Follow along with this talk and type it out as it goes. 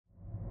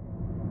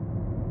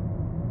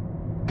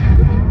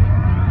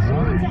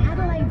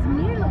Adelaide's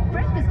new look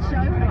breakfast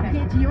show.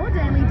 Get your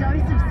daily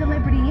dose of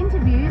celebrity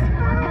interviews,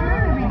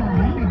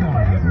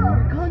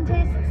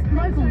 contests,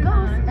 local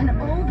goss, and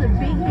all the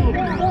big hits.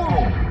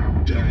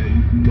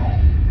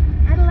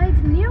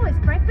 Adelaide's newest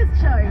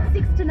breakfast show,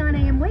 6 to 9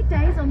 a.m.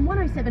 weekdays on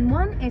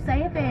 107.1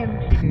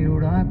 SAFM.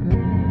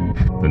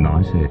 The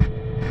night hit.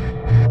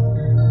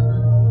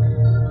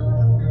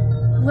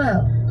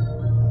 Well,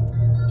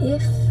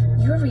 if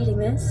you're reading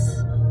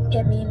this,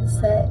 it means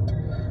that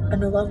I'm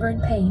no longer in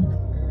pain.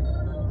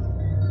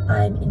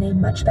 I'm in a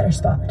much better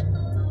spot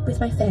with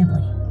my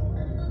family.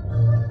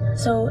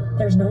 So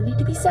there's no need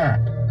to be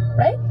sad,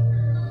 right?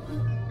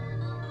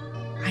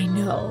 I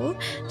know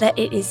that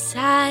it is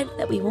sad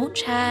that we won't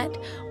chat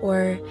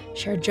or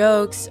share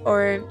jokes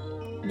or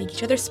make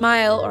each other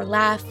smile or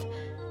laugh.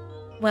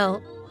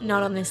 Well,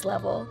 not on this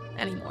level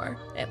anymore,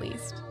 at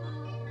least.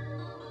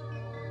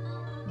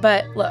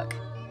 But look,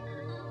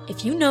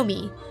 if you know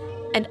me,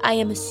 and I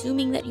am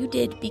assuming that you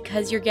did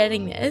because you're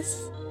getting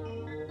this,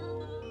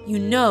 you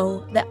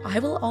know that I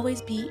will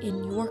always be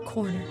in your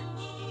corner,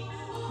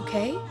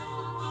 okay?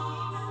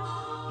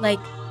 Like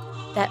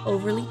that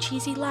overly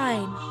cheesy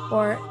line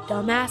or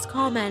dumbass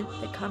comment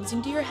that comes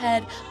into your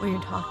head when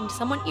you're talking to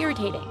someone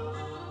irritating.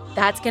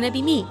 That's gonna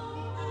be me.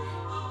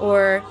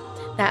 Or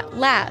that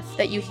laugh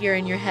that you hear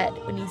in your head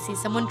when you see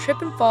someone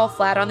trip and fall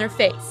flat on their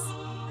face.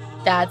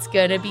 That's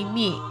gonna be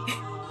me.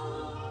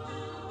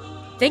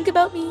 Think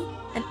about me,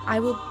 and I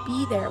will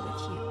be there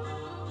with you.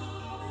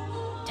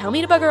 Tell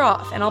me to bugger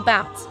off, and I'll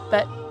bounce,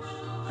 but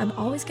I'm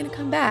always gonna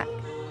come back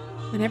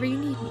whenever you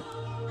need me.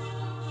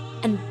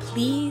 And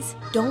please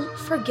don't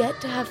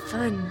forget to have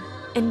fun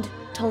and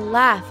to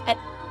laugh at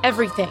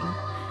everything.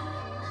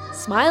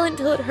 Smile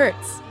until it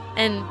hurts,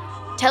 and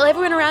tell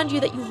everyone around you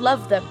that you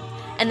love them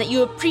and that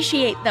you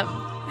appreciate them.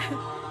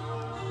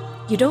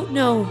 You don't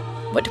know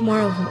what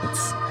tomorrow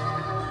holds.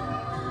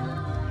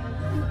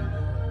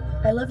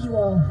 I love you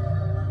all.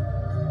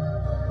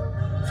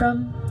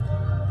 From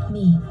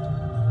me.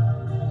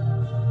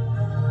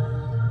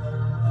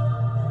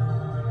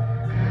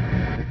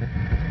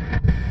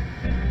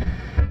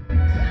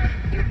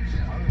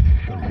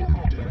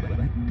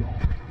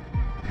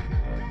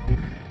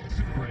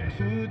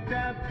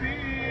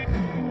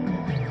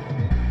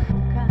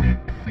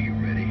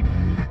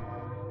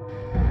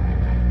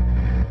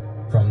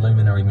 From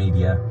Luminary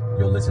Media,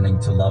 you're listening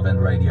to Love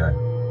and Radio.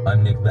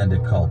 I'm Nick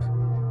Vanderkolk.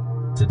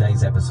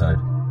 Today's episode,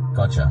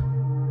 Gotcha,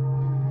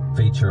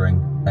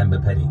 featuring Amber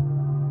Petty.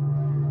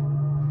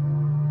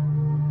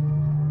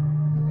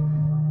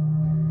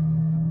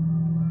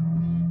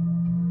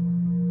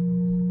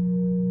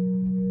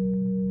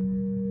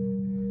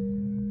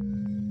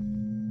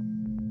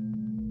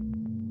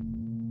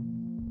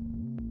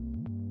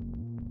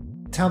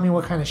 Tell me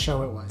what kind of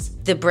show it was.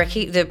 The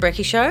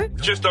Brekkie Show?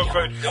 Just dog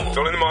food.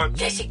 Fill in the mind.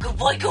 Jesse, good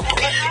boy.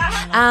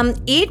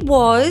 It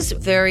was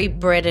very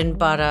bread and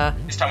butter.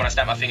 This time when I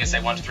snap my fingers, say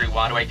 1, 2, 3,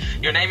 wide away.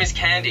 Your name is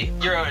Candy.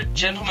 You're a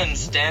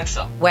gentleman's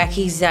dancer.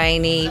 Wacky,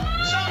 zany.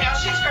 Somehow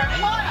she's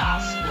grabbing my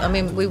ass. I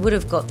mean, we would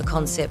have got the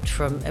concept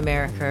from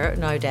America,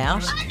 no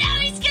doubt. Oh no,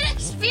 he's gonna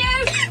spew!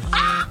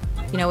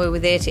 You know, we were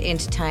there to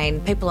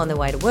entertain people on their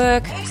way to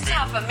work. Who's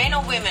tougher, men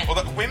or women?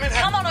 Well, the women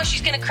have... Come on, or she's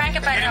gonna crank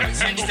it back up at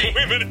 60.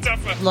 Women are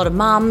tougher. A lot of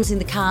mums in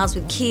the cars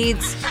with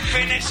kids.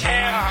 Finish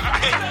him.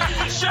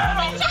 Shut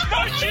up.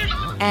 Don't you?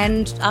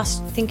 And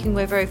us thinking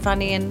we're very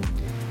funny and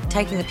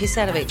taking the piss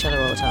out of each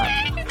other all the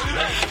time.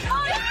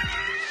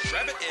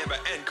 Rabbit, Amber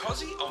and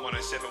Cozzy on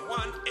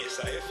 107.1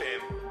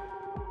 SAFM.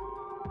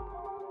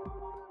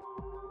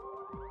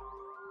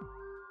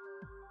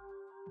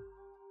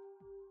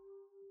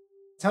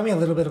 Tell me a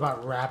little bit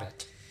about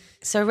Rabbit.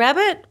 So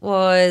Rabbit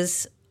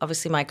was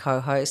obviously my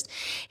co-host.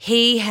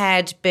 He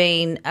had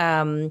been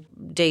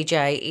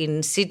DJ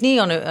in Sydney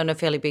on a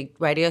fairly big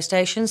radio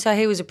station, so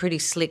he was a pretty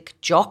slick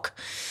jock.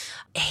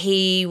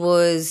 He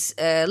was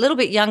a little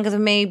bit younger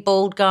than me,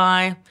 bald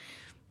guy,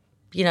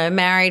 you know,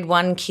 married,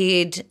 one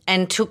kid,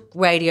 and took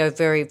radio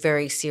very,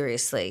 very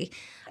seriously.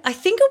 I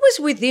think it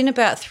was within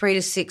about 3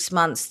 to 6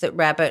 months that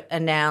Rabbit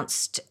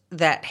announced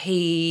that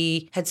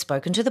he had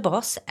spoken to the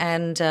boss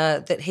and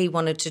that he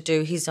wanted to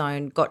do his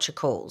own gotcha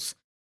calls.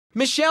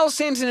 Michelle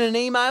sent in an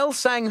email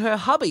saying her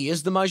hubby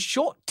is the most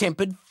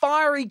short-tempered,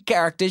 fiery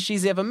character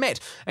she's ever met.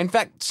 In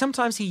fact,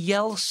 sometimes he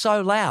yells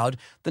so loud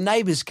the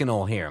neighbours can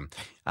all hear him.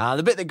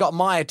 The bit that got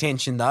my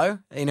attention, though,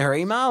 in her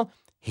email,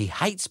 he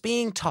hates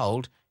being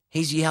told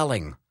he's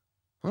yelling.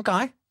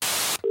 Okay.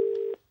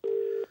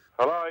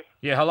 Hello.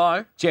 Yeah,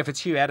 hello. Jeff, it's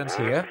Hugh Adams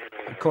here.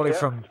 I'm calling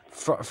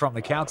from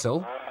the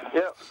council.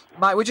 Yep.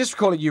 Mate, we're just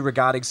calling you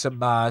regarding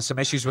some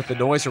issues with the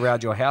noise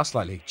around your house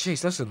lately.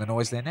 Jeez, listen to the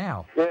noise there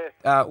now.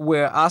 Yeah.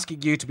 We're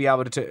asking you to be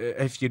able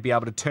to, if you'd be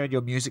able to turn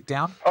your music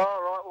down. All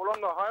right. Well,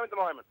 I'm not home at the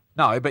moment.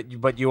 No,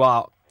 but you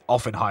are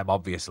often home,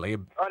 obviously.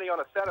 Only on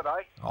a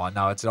Saturday. Oh,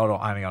 no, it's not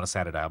only on a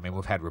Saturday. I mean,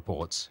 we've had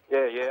reports. Yeah,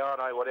 I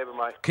know. Whatever,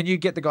 mate. Can you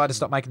get the guy to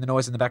stop making the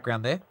noise in the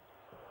background there?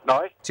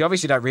 No. So you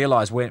obviously don't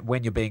realise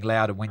when you're being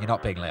loud and when you're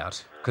not being loud,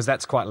 because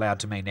that's quite loud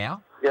to me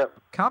now. Yep.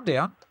 Calm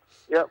down.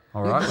 Yep.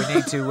 All right,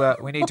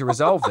 we need to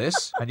resolve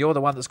this, and you're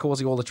the one that's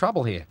causing all the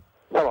trouble here.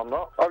 No, I'm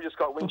not. I've just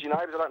got whingy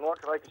neighbours I don't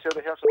like because they can sell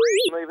their house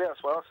and move out,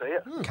 so I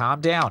see it. Calm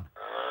down.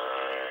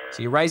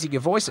 So you're raising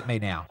your voice at me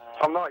now.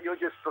 I'm not. You're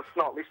just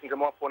not listening to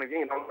my point of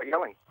view. I'm not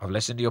yelling. I've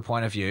listened to your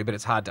point of view, but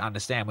it's hard to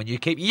understand when you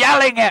keep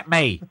yelling at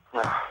me.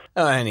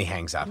 Oh, and he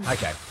hangs up.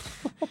 Okay.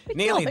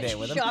 Nearly there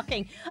with him.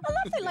 Shocking. I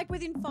love that, like,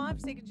 within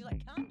 5 seconds, you're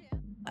like, calm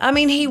down. I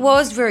mean, he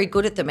was very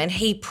good at them and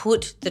he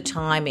put the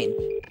time in.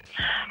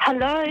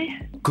 Hello?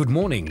 Good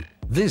morning.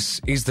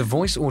 This is the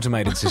voice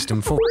automated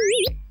system for...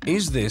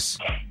 Is this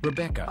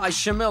Rebecca? Hi,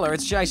 Shamilla.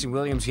 It's Jason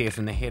Williams here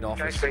from the head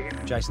office.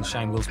 Jason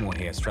Shane Willsmore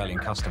here, Australian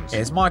Customs.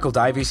 It's Michael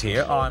Davies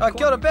here.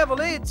 Kia ora,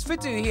 Beverly. It's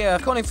Fitu here,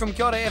 calling from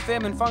Kia ora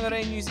FM in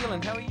Whangarei, New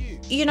Zealand. How are you?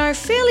 You know,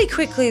 fairly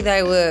quickly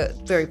they were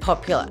very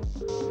popular.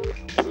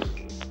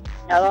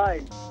 Hello?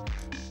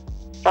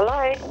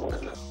 Hello?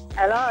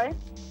 Hello?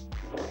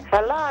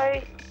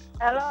 Hello?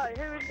 Hello?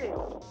 Who is this?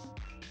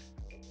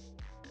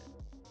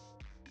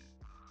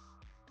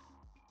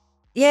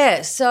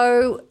 Yeah,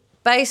 so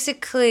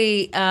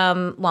basically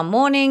one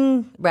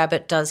morning,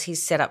 Rabbit does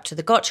his setup to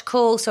the gotcha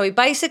call. So he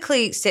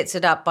basically sets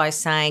it up by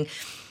saying,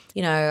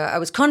 you know, I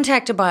was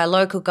contacted by a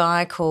local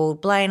guy called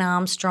Blaine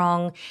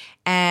Armstrong,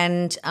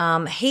 and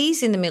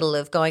he's in the middle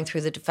of going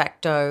through the de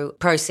facto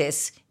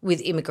process with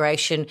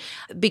immigration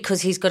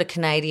because he's got a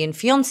Canadian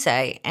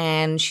fiancée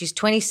and she's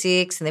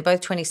 26 and they're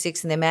both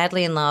 26 and they're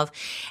madly in love,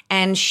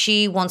 and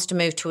she wants to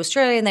move to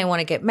Australia and they want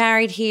to get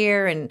married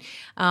here, and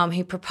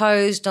he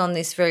proposed on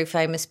this very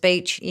famous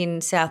beach in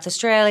South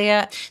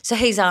Australia. So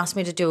he's asked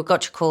me to do a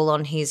gotcha call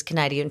on his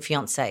Canadian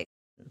fiancée.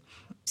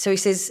 So he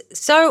says,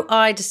 so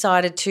I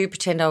decided to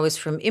pretend I was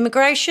from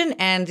immigration,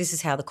 and this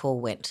is how the call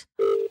went.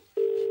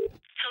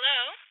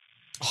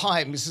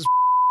 Hi, Mrs.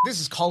 This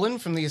is Colin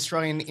from the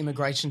Australian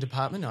Immigration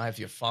Department. I have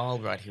your file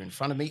right here in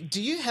front of me.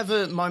 Do you have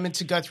a moment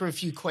to go through a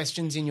few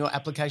questions in your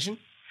application?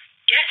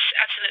 Yes,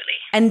 absolutely.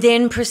 And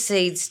then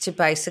proceeds to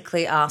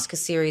basically ask a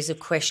series of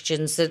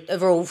questions that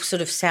are all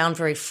sort of sound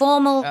very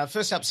formal.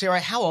 First up, Sarah,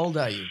 how old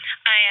are you?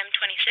 I am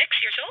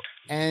 26 years old.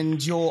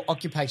 And your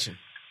occupation?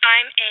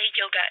 I'm a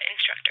yoga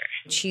instructor.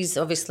 She's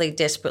obviously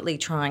desperately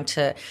trying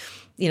to,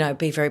 you know,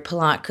 be very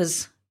polite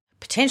because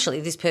potentially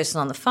this person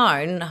on the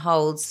phone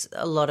holds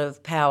a lot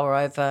of power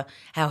over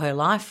how her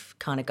life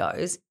kind of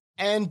goes.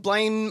 And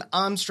Blaine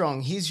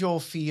Armstrong, he's your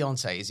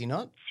fiancé, is he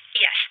not?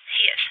 Yes,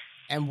 he is.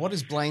 And what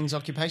is Blaine's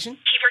occupation?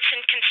 He works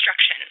in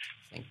construction.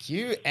 Thank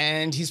you.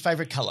 And his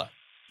favourite colour?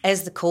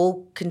 As the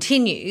call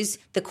continues,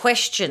 the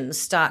questions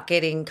start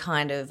getting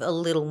kind of a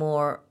little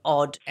more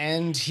odd.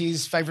 And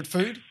his favourite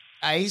food?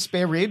 A,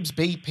 spare ribs,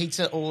 B,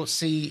 pizza, or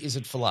C, is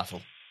it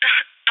falafel?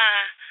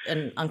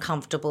 And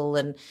uncomfortable,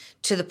 and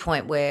to the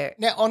point where...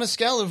 Now, on a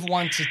scale of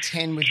 1 to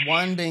 10, with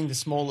 1 being the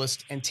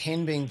smallest and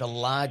 10 being the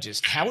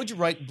largest, how would you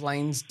rate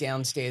Blaine's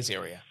downstairs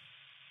area?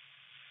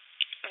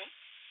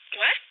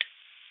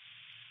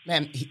 What?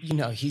 Ma'am, you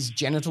know, his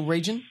genital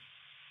region?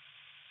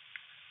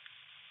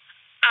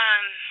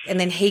 And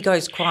then he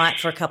goes quiet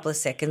for a couple of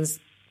seconds,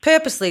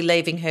 purposely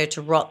leaving her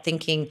to rot,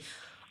 thinking,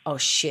 oh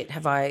shit,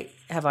 have I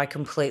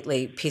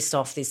completely pissed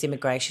off this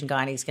immigration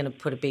guy and he's going to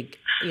put a big,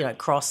 you know,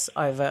 cross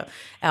over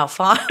our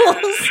files.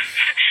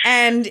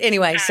 And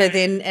anyway, so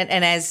then,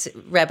 and as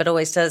Rabbit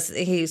always does,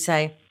 he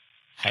say,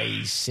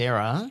 hey,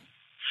 Sarah.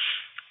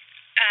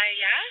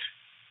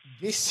 Yeah?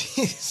 This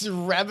is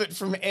Rabbit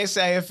from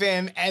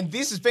SAFM, and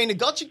this has been a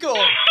gotcha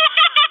call.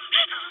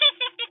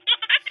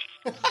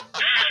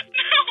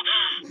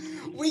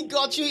 We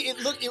got you.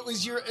 It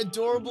was your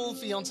adorable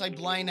fiancé,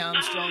 Blaine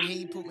Armstrong.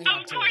 He put me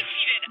up to it.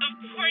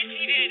 Of course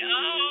he did.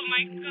 Oh,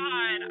 my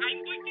God.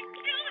 I'm going to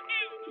kill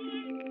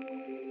him.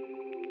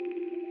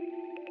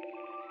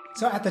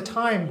 So at the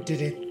time,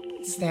 did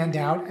it stand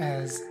out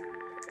as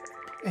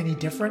any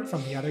different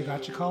from the other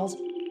gotcha calls?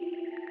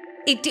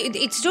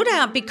 It stood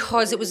out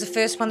because it was the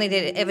first one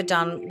they'd ever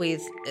done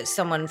with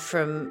someone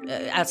from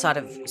outside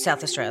of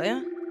South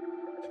Australia.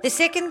 The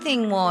second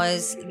thing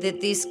was that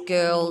this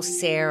girl,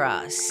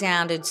 Sarah,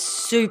 sounded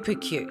super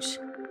cute.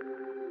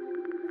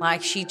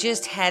 Like she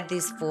just had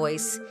this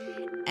voice,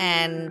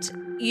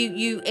 and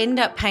you end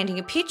up painting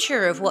a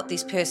picture of what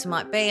this person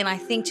might be. And I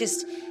think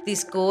just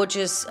this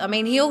gorgeous, I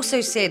mean, he also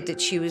said that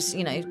she was,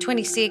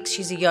 26,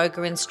 she's a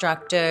yoga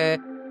instructor.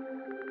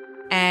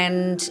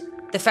 And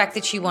the fact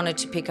that she wanted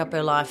to pick up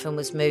her life and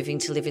was moving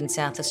to live in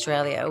South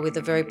Australia with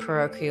a very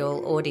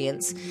parochial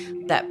audience,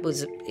 that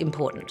was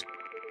important.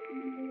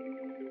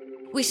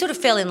 We sort of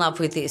fell in love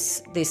with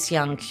this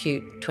young,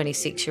 cute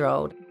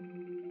 26-year-old.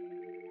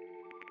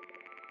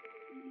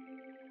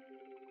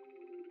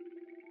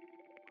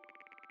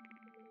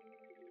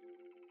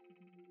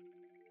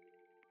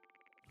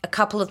 A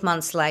couple of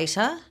months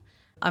later,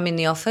 I'm in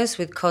the office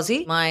with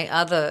Cozzy, my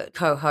other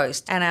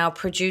co-host, and our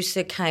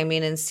producer came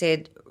in and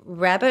said,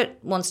 Rabbit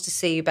wants to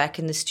see you back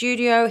in the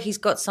studio. He's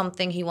got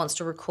something he wants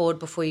to record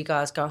before you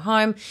guys go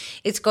home.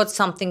 It's got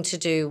something to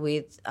do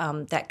with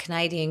that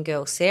Canadian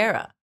girl,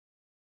 Sarah.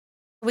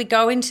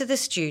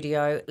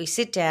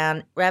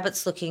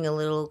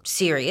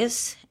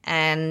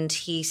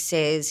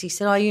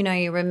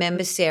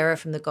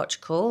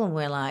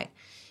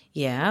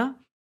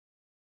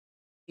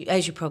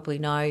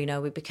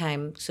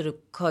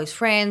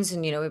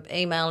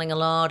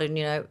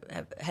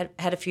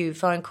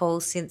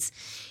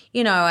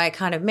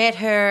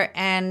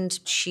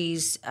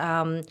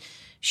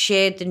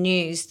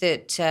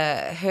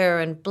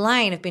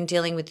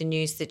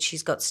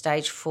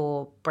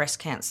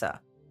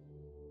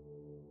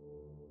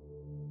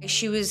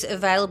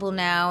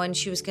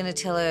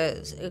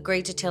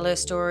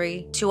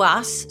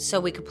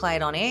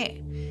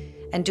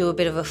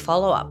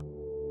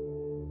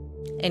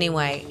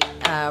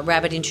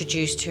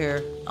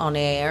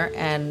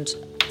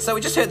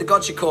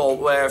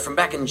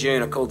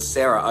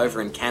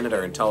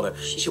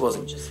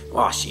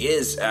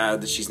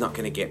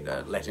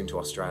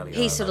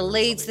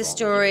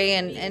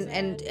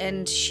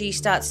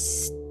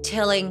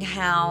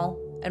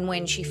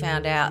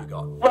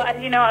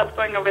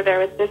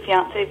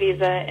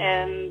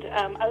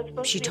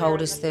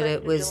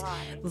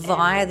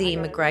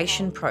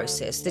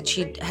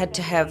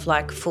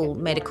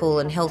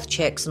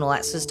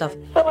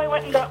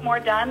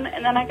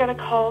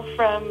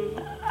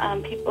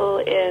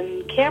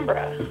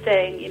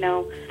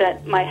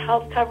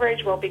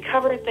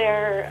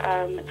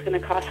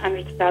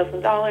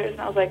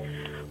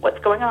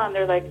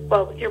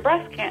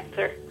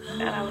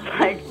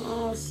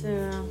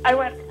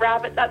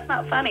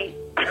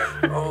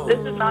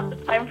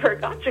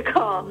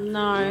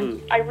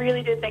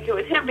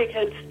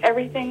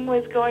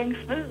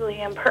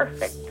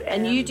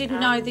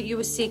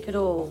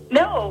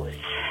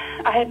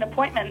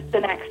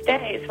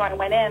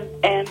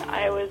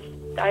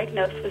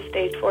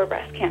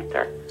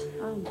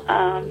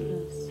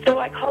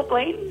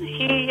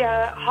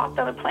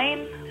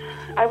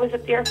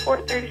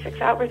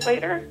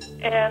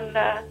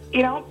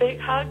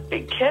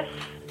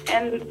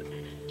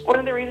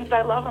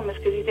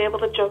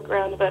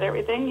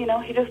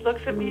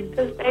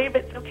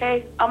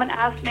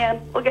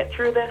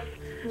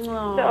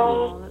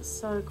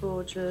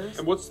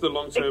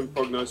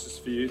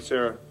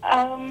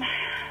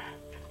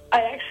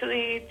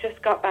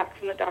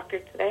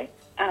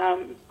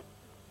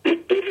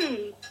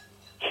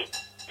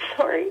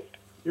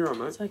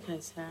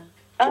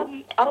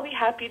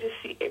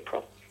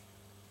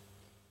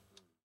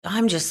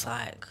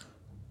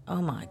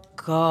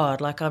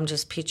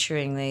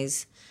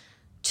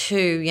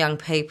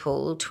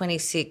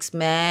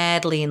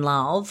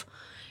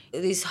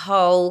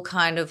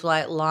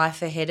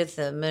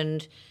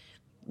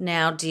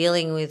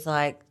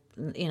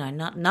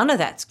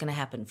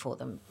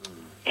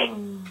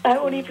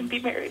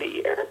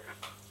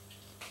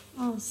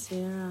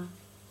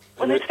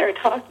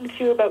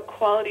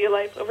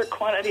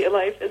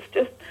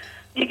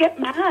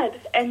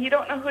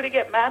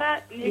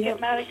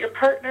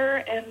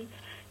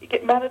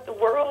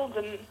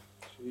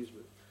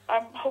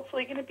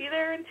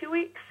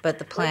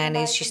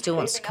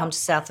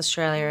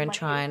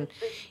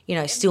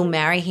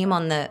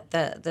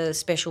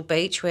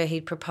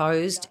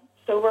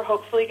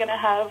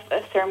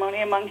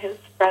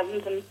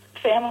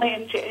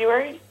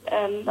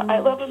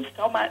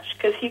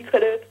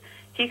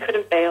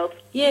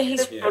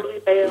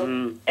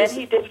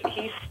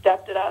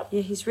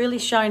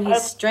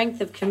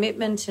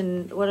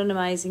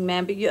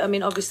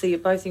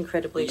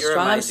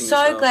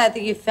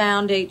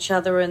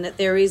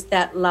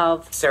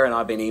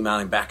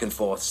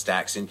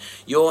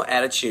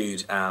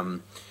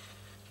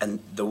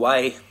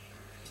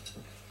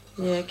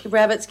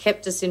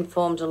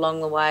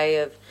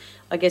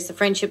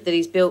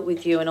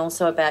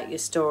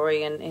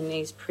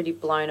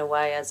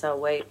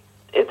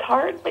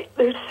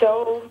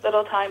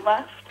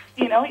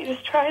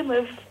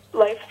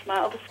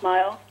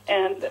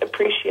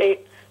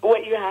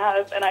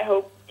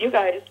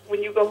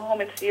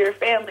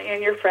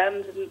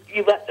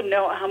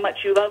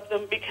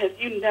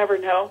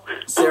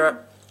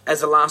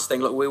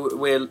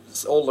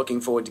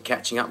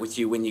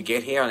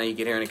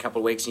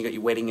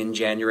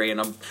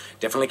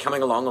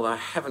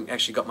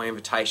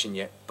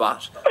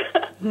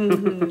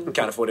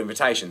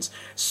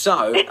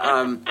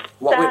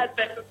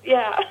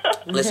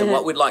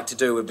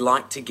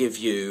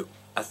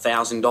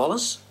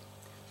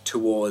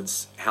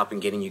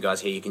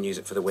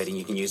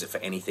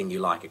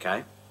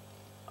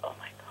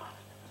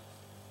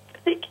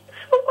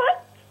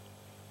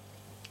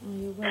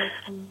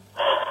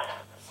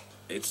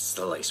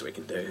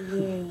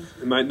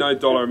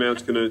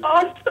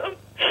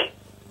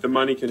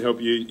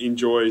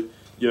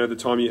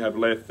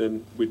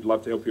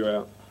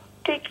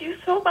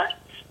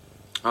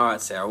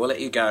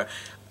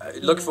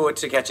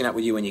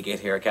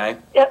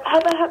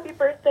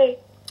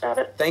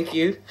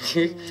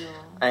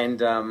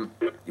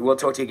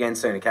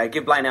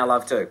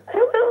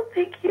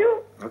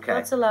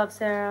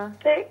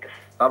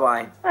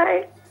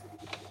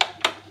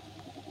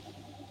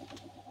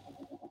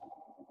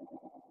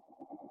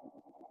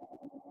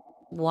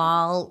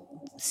 while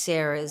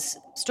Sarah's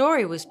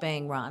story was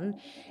being run,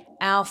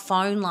 our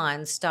phone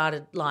lines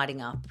started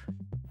lighting up.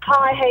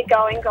 Hi, how you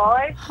going,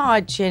 guys?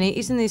 Hi, Jenny.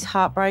 Isn't this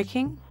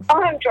heartbreaking?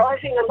 I'm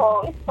driving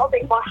along,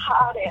 sobbing my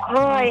heart out.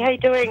 Hi, how you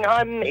doing?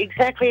 I'm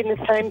exactly in the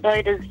same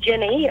boat as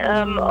Jenny.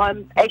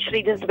 I'm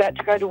actually just about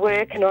to go to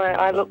work and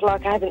I look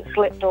like I haven't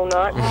slept all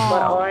night. My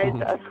eyes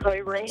are so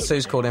red.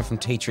 Sue's called in from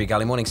Tea Tree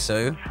Gully. Morning,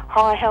 Sue.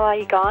 Hi, how are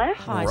you guys?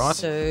 Hi, All right.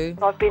 Sue.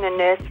 I've been a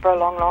nurse for a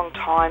long, long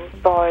time,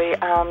 so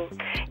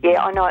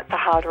yeah, I know it's a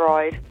hard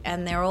road.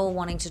 And they're all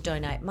wanting to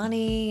donate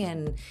money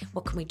and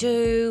what can we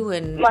do?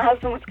 And My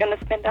husband was going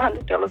to spend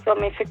 $100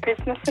 on me for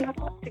Christmas, and I'd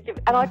like to give.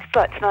 And I'd just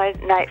like to donate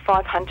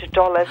 $500.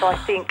 I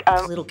think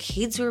little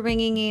kids were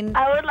ringing in.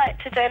 I would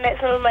like to donate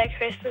some of my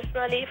Christmas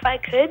money if I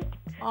could.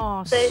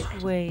 Oh, So-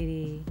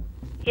 sweetie.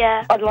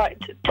 Yeah. I'd like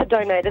to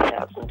donate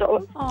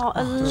 $1,000. Oh,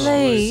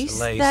 Elise,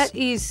 Elise. that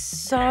is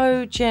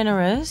so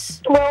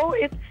generous. Well,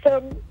 it's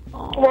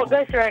what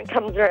goes around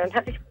comes around.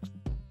 Hey?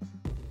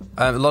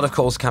 A lot of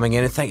calls coming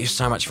in, and thank you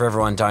so much for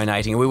everyone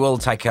donating. We will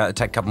take a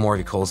couple more of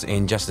your calls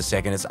in just a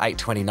second. It's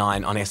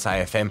 8:29 on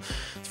SAFM.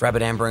 It's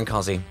Rabbit, Amber and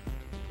Cozzy.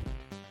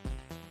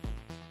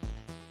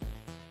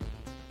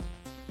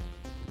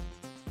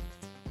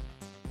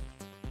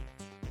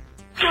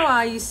 How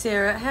are you,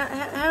 Sarah?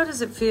 How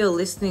does it feel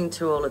listening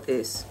to all of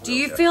this? Do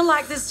you feel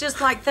like there's just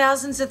like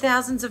thousands of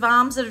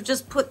arms that have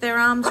just put their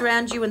arms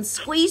around you and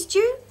squeezed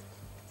you?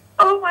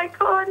 Oh my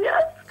God,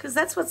 yes. Because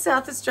that's what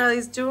South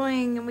Australia's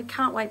doing, and we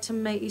can't wait to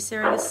meet you,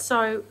 Sarah. You're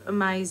so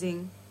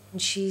amazing.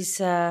 And she's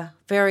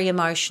very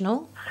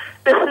emotional.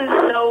 This is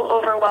so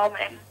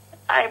overwhelming.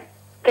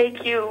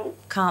 Thank you.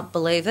 Can't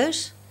believe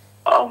it.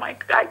 Oh my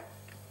God.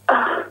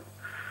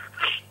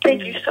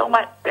 Thank you so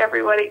much,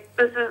 everybody.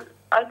 This is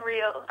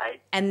unreal.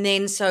 And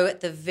then so at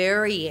the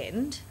very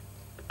end...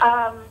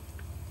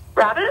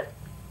 Rabbit?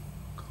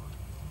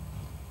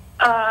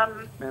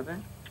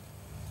 Rabbit?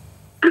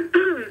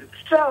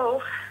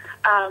 So,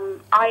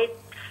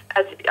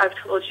 as I've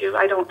told you,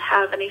 I don't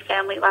have any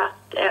family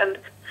left, and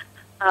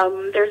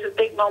there's a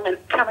big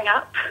moment coming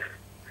up,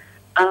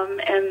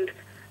 and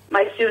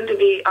my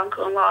soon-to-be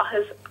uncle-in-law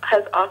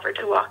has offered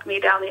to walk me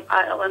down the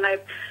aisle, and I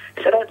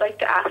said I'd like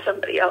to ask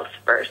somebody else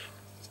first.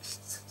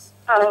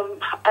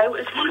 I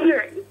was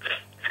wondering,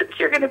 since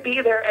you're going to be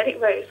there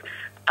anyways,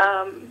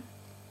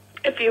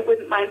 if you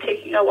wouldn't mind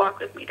taking a walk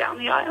with me down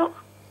the aisle.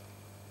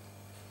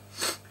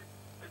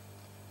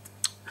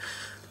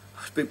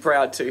 I'd be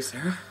proud too,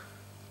 Sarah.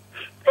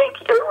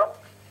 Thank you.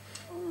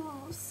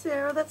 Oh,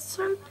 Sarah, that's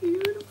so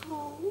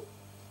beautiful.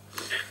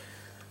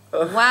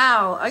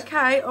 Wow.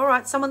 Okay. All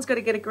right. Someone's got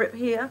to get a grip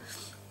here.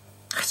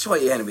 That's why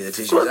you handed me the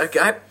tissues.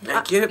 Okay,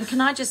 thank you.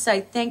 Can I just say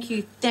thank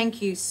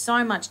you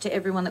so much to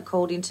everyone that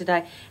called in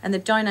today and the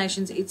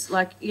donations. It's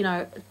like,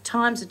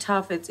 times are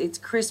tough. It's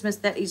Christmas.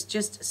 That is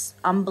just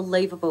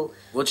unbelievable.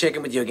 We'll check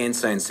in with you again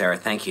soon, Sarah.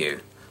 Thank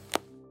you.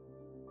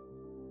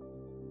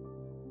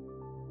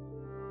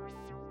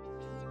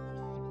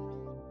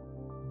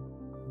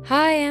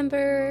 Hi,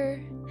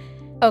 Amber.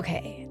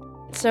 Okay,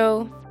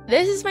 so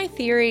this is my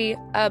theory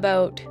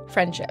about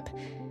friendship.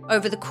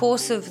 Over the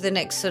course of the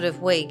next sort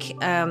of week,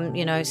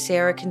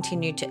 Sarah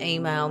continued to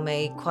email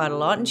me quite a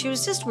lot, and she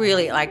was just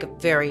really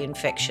very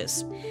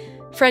infectious.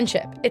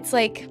 Friendship, it's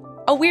like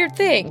a weird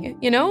thing,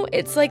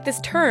 It's like this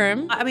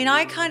term. I mean,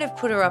 I kind of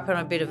put her up on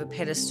a bit of a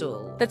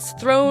pedestal. That's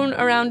thrown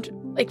around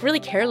really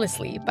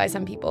carelessly by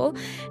some people.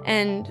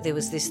 And there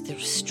was this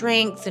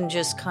strength and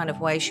just kind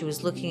of way she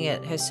was looking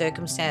at her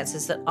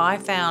circumstances that I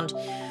found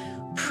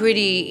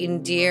pretty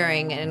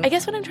endearing. And I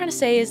guess what I'm trying to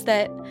say is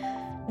that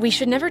we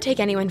should never take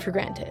anyone for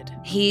granted.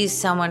 He's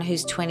someone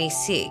who's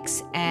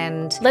 26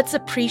 and... Let's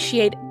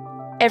appreciate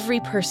every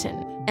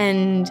person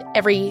and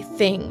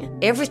everything.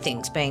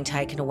 Everything's being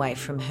taken away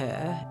from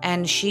her,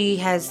 and she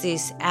has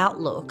this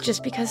outlook.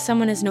 Just because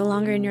someone is no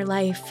longer in your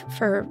life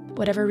for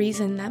whatever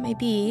reason that may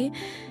be,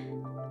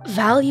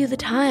 value the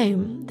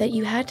time that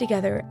you had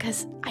together,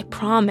 because I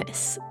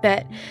promise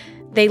that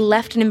they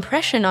left an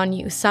impression on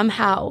you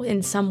somehow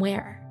in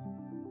somewhere.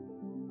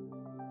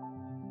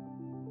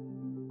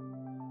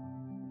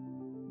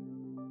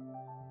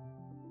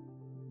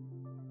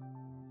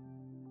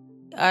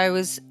 I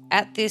was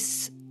at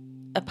this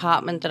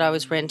apartment that I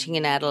was renting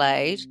in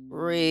Adelaide,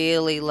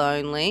 really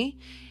lonely.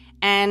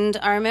 And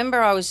I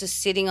remember I was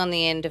just sitting on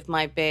the end of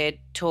my bed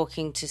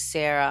talking to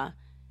Sarah,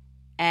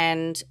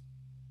 and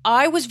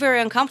I was very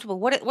uncomfortable.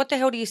 What the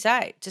hell do you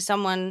say to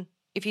someone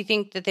if you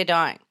think that they're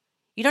dying?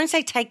 You don't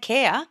say take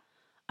care.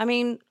 I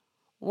mean,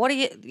 what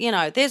do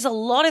there's a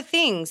lot of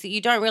things that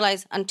you don't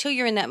realise until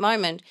you're in that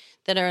moment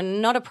that are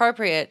not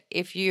appropriate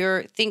if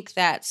you think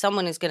that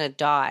someone is going to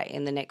die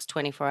in the next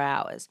 24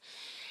 hours.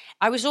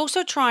 I was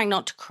also trying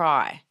not to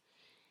cry.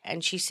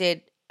 And she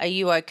said, "Are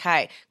you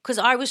okay?" Because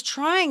I was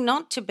trying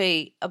not to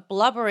be a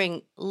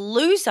blubbering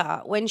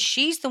loser when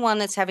she's the one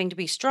that's having to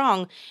be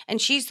strong and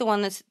she's the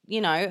one that's,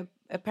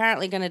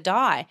 apparently going to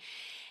die.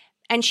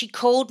 And she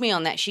called me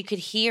on that. She could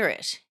hear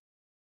it.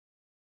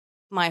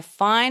 My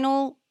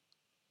final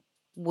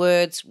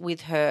words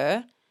with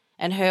her,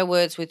 And her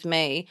words with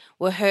me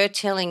were her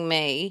telling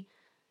me,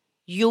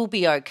 you'll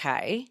be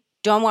okay.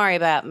 Don't worry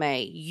about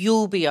me.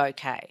 You'll be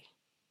okay.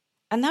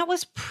 And that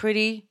was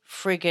pretty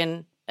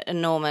friggin'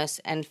 enormous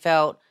and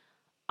felt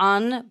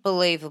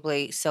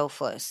unbelievably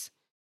selfless.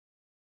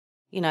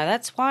 You know,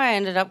 that's why I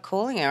ended up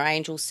calling her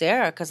Angel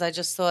Sarah, because I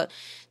just thought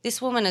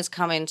this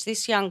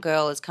young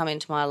girl has come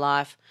into my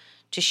life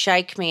to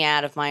shake me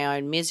out of my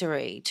own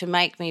misery, to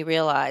make me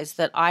realise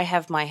that I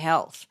have my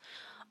health.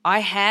 I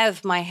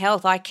have my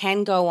health. I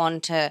can go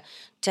on to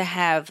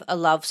have a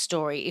love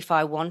story if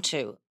I want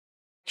to.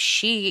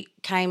 She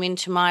came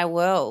into my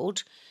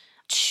world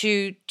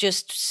to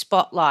just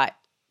spotlight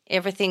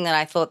everything that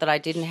I thought that I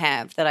didn't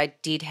have, that I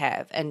did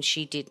have, and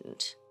she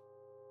didn't.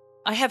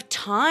 I have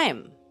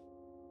time.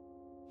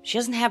 She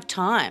doesn't have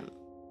time.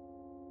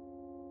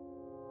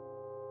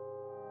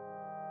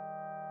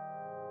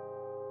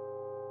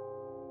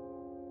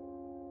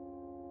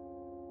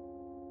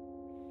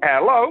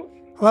 Hello?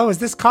 Hello, is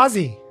this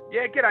Kazi?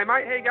 Yeah, g'day,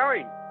 mate. How you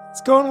going?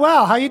 It's going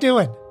well. How you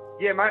doing?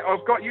 Yeah, mate,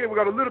 I've got you. We've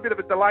got a little bit of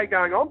a delay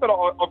going on, but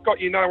I've got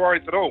you, no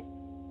worries at all.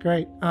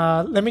 Great.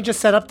 Let me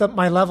just set up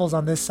my levels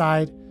on this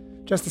side.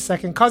 Just a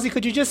second. Kazi,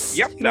 could you just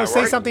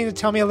say something to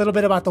tell me a little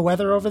bit about the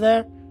weather over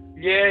there?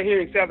 Yeah, here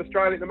in South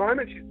Australia at the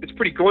moment, it's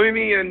pretty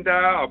gloomy and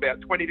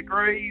about 20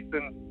 degrees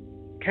and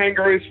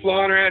kangaroos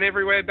flying around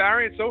everywhere,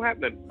 Barry. It's all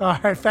happening. All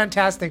right,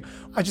 fantastic.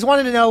 I just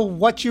wanted to know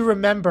what you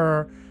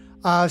remember.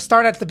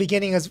 Start at the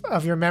beginning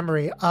of your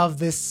memory of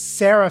this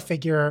Sarah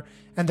figure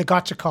and the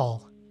gotcha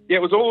call. Yeah,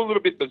 it was all a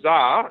little bit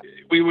bizarre.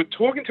 We were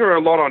talking to her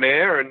a lot on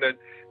air, and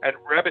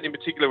Rabbit in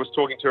particular was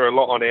talking to her a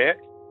lot on air.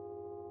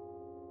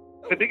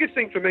 The biggest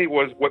thing for me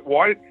was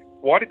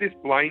why did this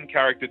Blaine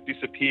character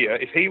disappear?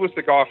 If he was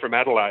the guy from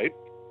Adelaide,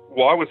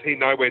 why was he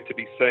nowhere to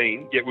be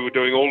seen? Yet we were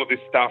doing all of this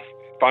stuff,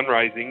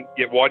 fundraising,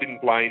 yet why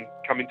didn't Blaine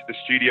come into the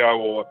studio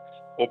or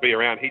be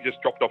around? He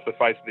just dropped off the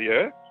face of the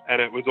earth, and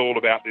it was all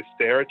about this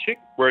Sarah chick.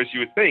 Whereas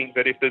you would think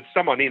that if there's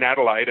someone in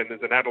Adelaide and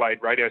there's an Adelaide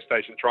radio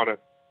station trying to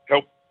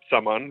help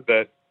someone,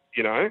 that,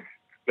 you know,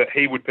 that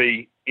he would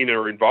be in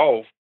or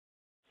involved,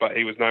 but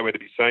he was nowhere to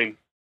be seen.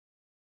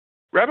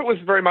 Rabbit was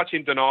very much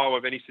in denial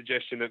of any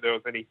suggestion that there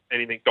was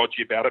anything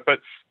dodgy about it. But,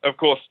 of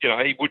course, you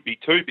know, he would be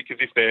too, because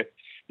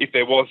if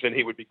there was, then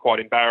he would be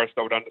quite embarrassed.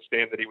 I would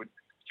understand that he would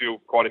feel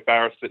quite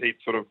embarrassed that he'd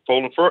sort of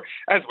fallen for it,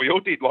 as we all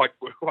did. Like,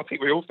 I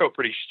think we all felt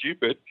pretty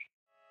stupid.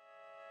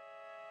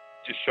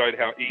 Just showed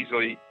how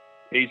easily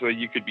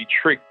you could be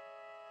tricked.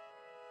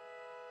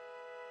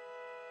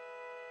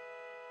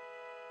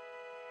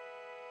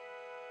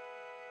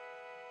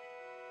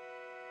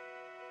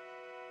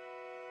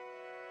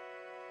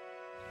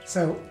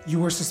 So you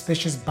were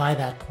suspicious by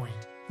that point?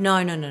 No.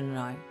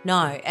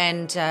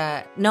 And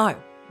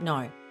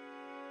no.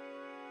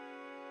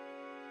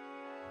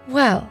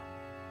 Well,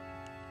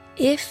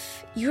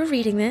 if you're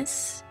reading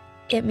this,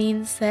 it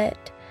means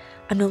that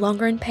I'm no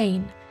longer in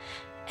pain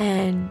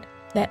and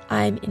that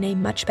I'm in a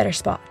much better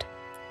spot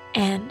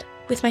and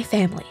with my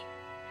family.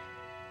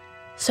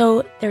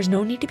 So there's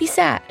no need to be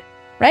sad,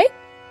 right?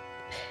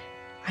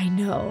 I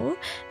know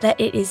that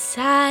it is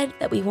sad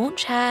that we won't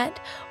chat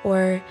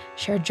or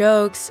share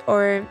jokes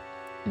or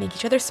make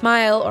each other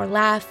smile or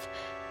laugh.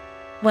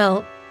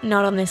 Well,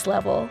 not on this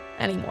level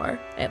anymore,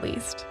 at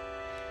least.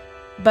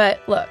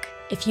 But look,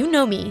 if you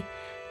know me,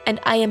 and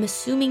I am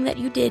assuming that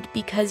you did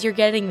because you're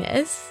getting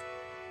this,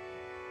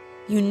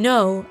 you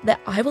know that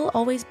I will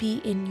always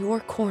be in your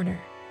corner.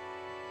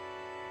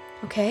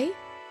 Okay?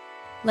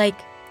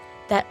 Like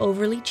that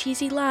overly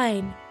cheesy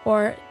line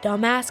or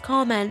dumbass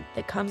comment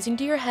that comes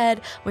into your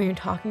head when you're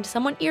talking to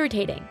someone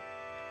irritating.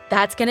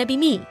 That's gonna be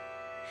me.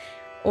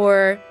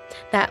 Or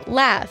that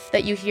laugh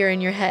that you hear in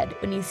your head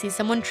when you see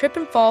someone trip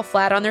and fall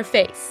flat on their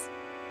face.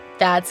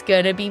 That's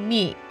gonna be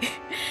me.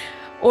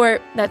 Or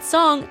that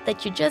song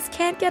that you just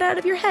can't get out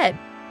of your head.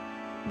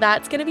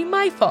 That's gonna be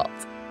my fault.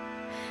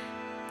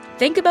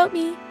 Think about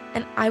me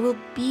and I will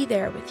be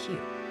there with you.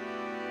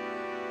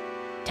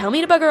 Tell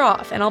me to bugger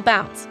off and I'll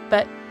bounce,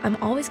 but I'm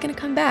always gonna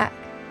come back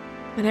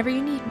whenever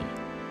you need me.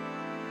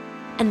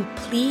 And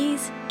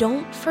please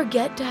don't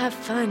forget to have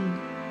fun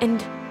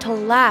and to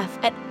laugh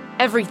at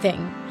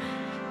everything.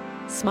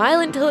 Smile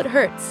until it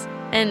hurts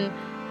and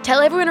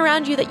tell everyone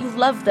around you that you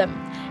love them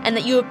and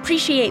that you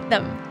appreciate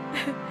them.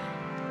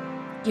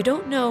 You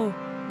don't know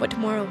what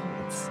tomorrow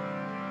holds.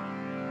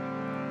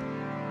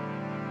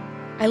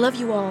 I love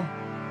you all.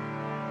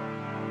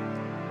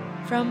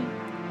 From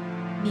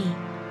me,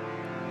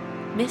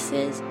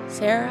 Mrs.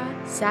 Sarah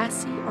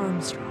Sassy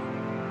Armstrong.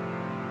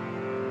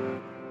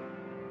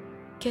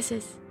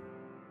 Kisses.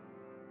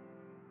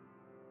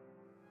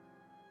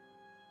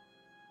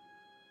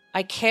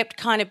 I kept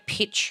kind of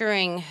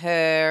picturing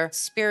her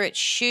spirit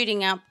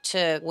shooting up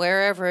to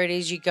wherever it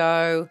is you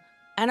go,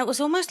 and it was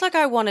almost like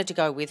I wanted to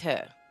go with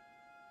her.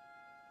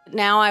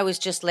 Now I was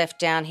just left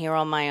down here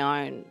on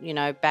my own, you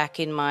know, back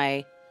in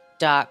my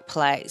dark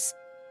place.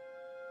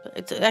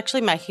 It's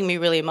actually making me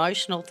really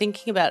emotional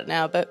thinking about it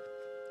now, but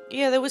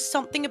yeah, there was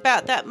something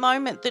about that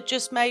moment that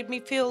just made me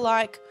feel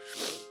like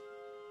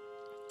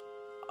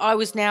I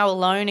was now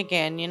alone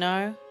again, you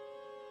know?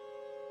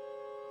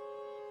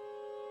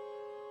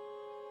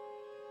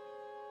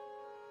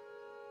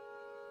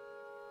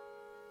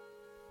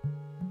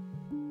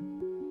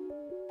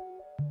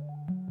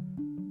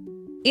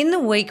 In the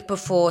week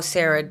before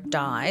Sarah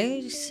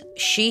dies,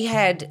 she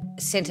had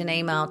sent an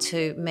email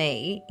to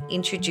me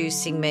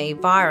introducing me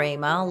via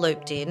email,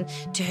 looped in,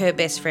 to her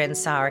best friend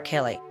Sarah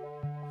Kelly.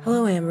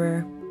 Hello,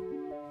 Amber.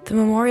 The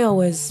memorial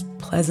was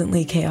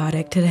pleasantly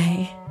chaotic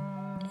today.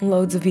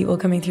 Loads of people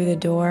coming through the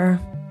door,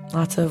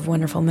 lots of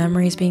wonderful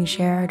memories being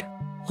shared,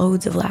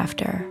 loads of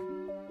laughter.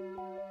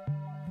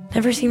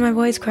 Never seen my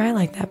boys cry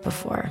like that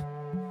before.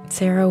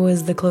 Sarah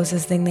was the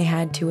closest thing they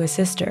had to a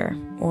sister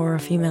or a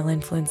female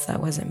influence that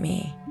wasn't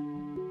me.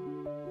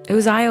 It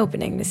was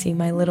eye-opening to see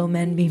my little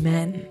men be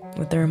men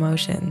with their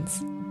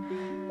emotions.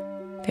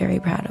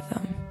 Very proud of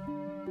them.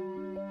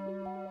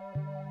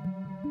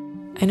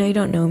 I know you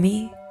don't know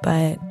me,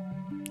 but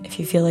if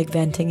you feel like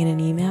venting in an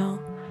email,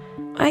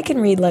 I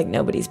can read like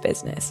nobody's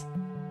business.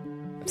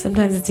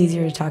 Sometimes it's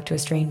easier to talk to a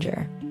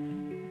stranger.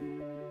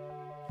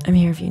 I'm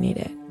here if you need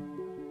it.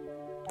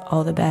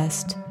 All the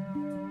best,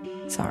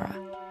 Sarah.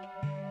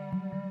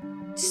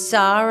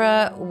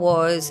 Sarah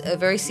was a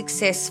very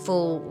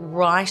successful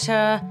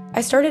writer.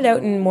 I started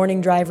out in morning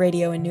drive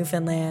radio in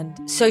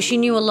Newfoundland. So she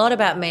knew a lot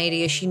about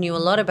media. She knew a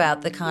lot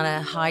about the kind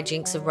of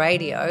hijinks of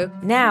radio.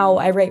 Now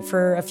I write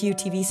for a few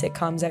TV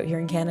sitcoms out here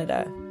in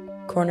Canada.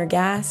 Corner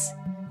Gas,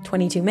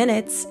 22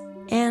 Minutes,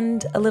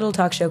 and a little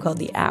talk show called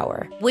The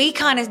Hour. We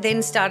kind of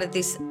then started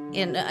this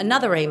in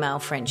another email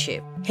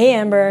friendship. Hey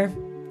Amber,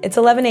 it's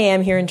 11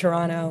 a.m. here in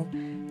Toronto.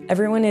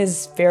 Everyone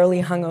is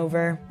fairly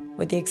hungover,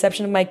 with the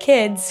exception of my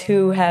kids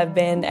who have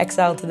been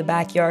exiled to the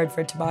backyard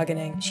for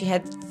tobogganing. She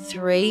had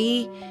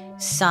 3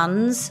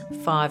 sons,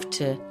 5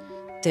 to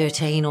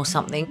 13 or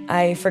something.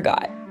 I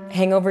forgot.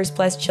 Hangovers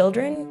plus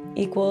children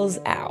equals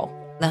ow.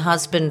 The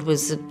husband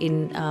was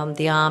in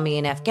the army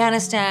in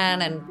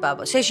Afghanistan and blah,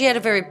 blah. So she had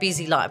a very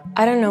busy life.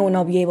 I don't know when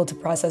I'll be able to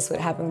process what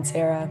happened with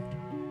Sarah.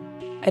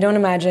 I don't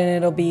imagine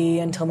it'll be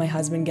until my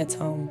husband gets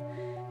home.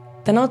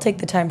 Then I'll take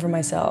the time for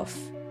myself.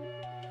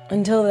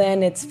 Until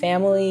then, it's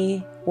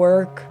family,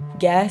 work,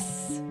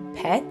 guests,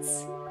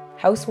 pets,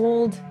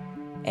 household,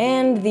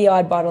 and the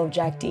odd bottle of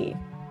Jack D.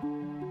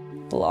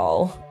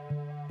 Lol.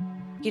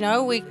 You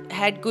know, we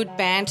had good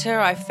banter.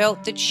 I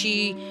felt that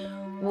she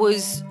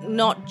was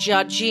not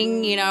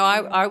judging. You know,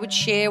 I would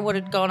share what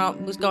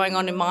was going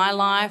on in my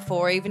life,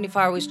 or even if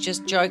I was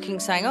just joking,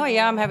 saying, oh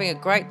yeah, I'm having a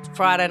great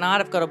Friday night,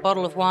 I've got a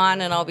bottle of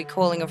wine and I'll be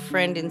calling a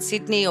friend in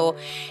Sydney, or,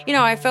 you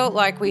know, I felt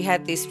like we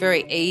had this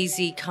very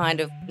easy kind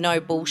of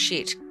no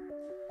bullshit,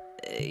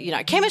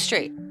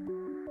 chemistry.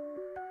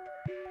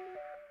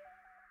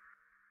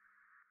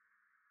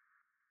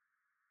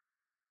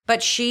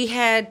 But she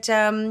had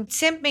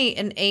sent me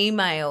an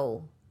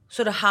email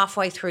sort of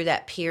halfway through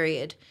that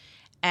period,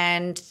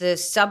 and the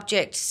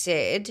subject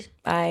said,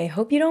 I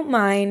hope you don't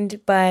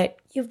mind, but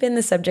you've been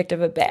the subject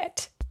of a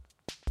bet.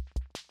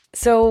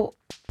 So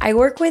I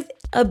work with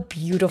a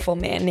beautiful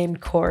man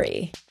named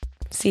Corey.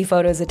 See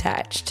photos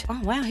attached.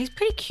 Oh, wow, he's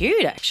pretty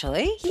cute,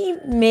 actually. He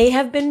may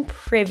have been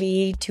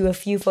privy to a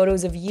few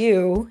photos of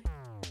you,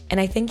 and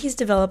I think he's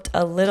developed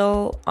a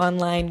little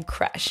online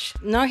crush.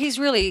 No, he's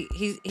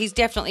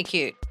definitely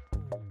cute.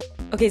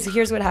 Okay, so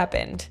here's what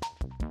happened.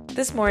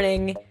 This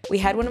morning, we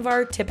had one of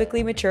our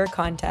typically mature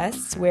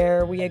contests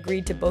where we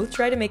agreed to both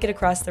try to make it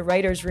across the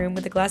writer's room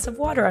with a glass of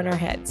water on our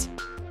heads.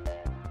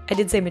 I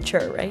did say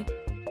mature, right?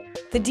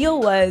 The deal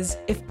was,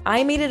 if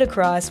I made it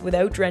across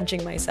without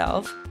drenching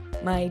myself,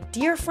 my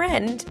dear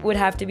friend would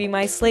have to be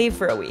my slave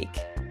for a week.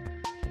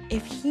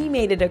 If he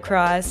made it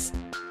across,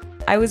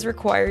 I was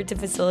required to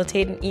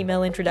facilitate an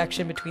email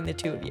introduction between the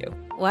two of you.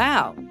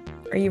 Wow.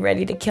 Are you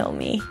ready to kill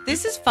me?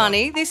 This is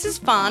funny. This is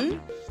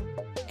fun.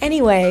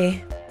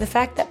 Anyway, the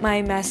fact that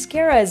my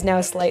mascara is now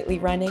slightly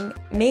running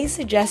may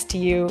suggest to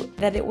you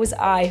that it was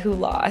I who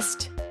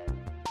lost.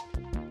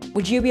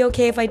 Would you be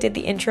okay if I did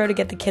the intro to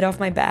get the kid off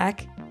my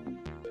back?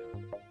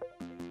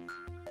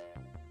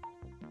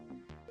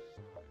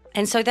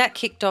 And so that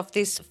kicked off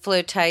this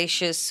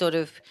flirtatious sort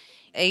of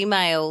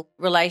email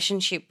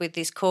relationship with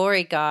this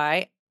Corey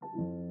guy.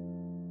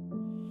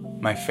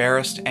 My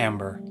fairest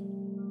Amber.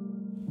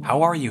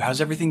 How are you?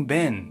 How's everything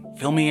been?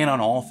 Fill me in on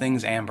all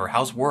things Amber.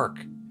 How's work?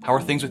 How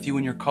are things with you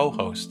and your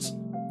co-hosts?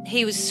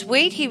 He was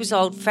sweet, he was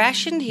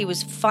old-fashioned, he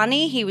was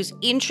funny, he was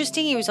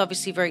interesting, he was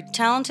obviously very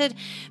talented,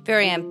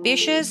 very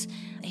ambitious.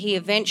 He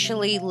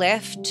eventually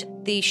left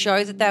the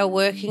show that they were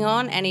working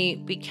on and he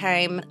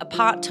became a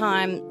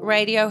part-time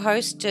radio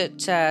host at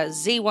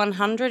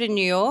Z100 in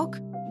New York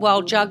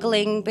while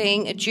juggling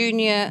being a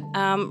junior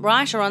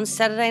writer on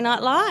Saturday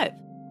Night Live.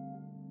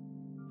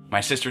 My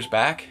sister's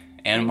back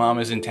and Mom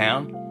is in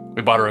town.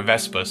 We bought her a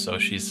Vespa, so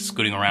she's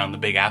scooting around the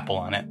Big Apple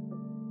on it.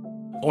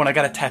 Oh, and I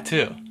got a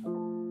tattoo.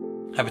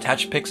 I've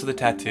attached pics of the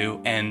tattoo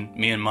and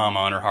me and Mama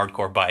on her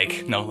hardcore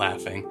bike. No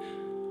laughing.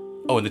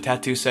 Oh, and the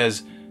tattoo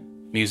says,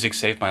 "Music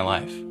saved my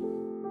life."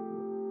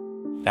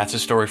 That's a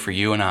story for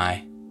you and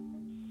I,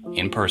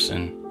 in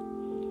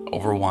person,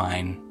 over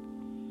wine,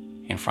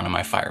 in front of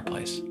my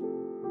fireplace.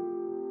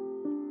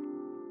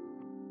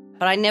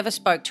 But I never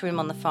spoke to him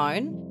on the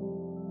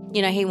phone.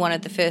 You know, he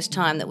wanted the first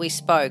time that we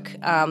spoke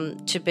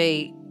to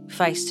be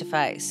face to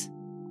face.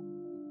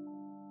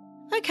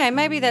 okay,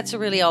 maybe that's a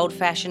really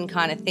old-fashioned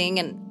kind of thing.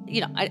 And,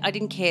 I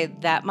didn't care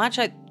that much.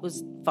 I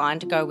was fine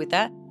to go with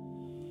that.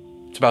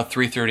 It's about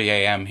 3:30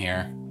 a.m.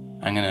 here.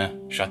 I'm going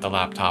to shut the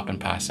laptop and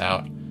pass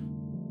out.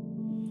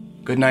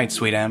 Good night,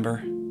 sweet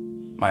Amber,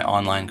 my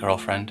online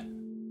girlfriend.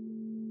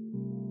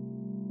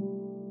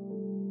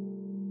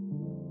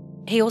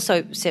 He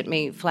also sent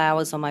me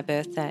flowers on my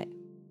birthday,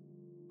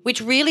 which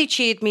really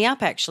cheered me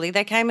up, actually.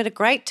 They came at a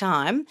great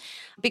time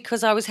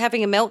because I was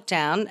having a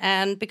meltdown,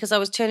 and because I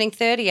was turning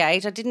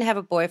 38, I didn't have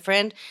a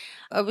boyfriend.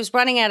 I was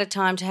running out of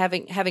time to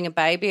having a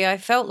baby. I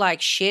felt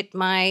like shit.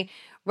 My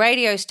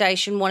radio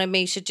station wanted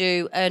me to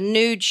do a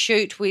nude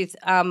shoot with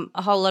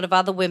a whole lot of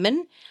other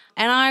women,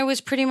 and I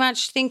was pretty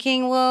much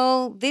thinking,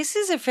 well, this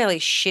is a fairly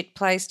shit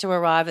place to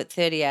arrive at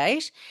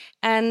 38.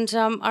 And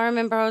I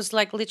remember I was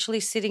like literally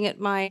sitting at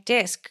my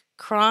desk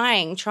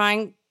crying,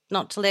 trying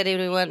not to let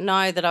anyone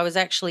know that I was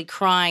actually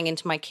crying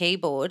into my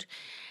keyboard.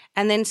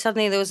 And then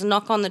suddenly there was a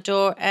knock on the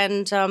door,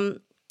 and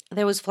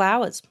there was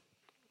flowers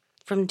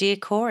from dear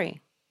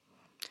Corey.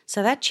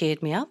 So that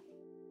cheered me up.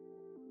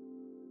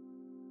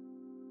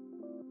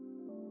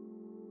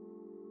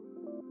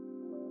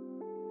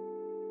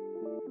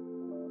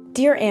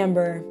 Dear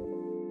Amber,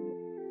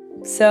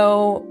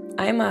 so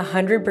I'm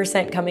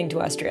 100% coming to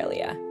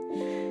Australia.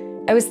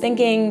 I was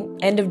thinking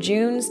end of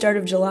June, start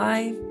of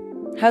July.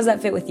 How's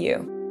that fit with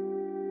you?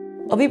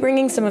 I'll be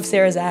bringing some of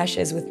Sarah's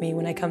ashes with me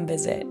when I come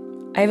visit.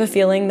 I have a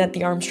feeling that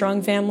the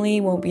Armstrong family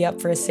won't be up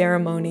for a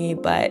ceremony,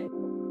 but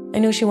I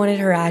know she wanted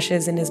her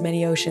ashes in as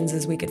many oceans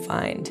as we could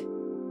find.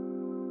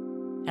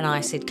 And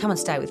I said, come and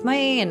stay with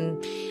me,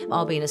 and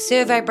I'll be in a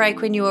survey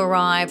break when you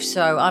arrive,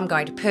 so I'm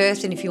going to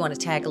Perth, and if you want to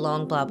tag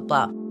along, blah,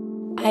 blah, blah.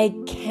 I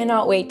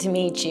cannot wait to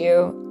meet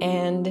you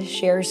and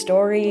share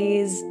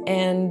stories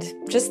and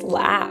just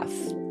laugh.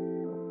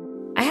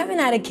 I haven't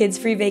had a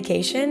kids-free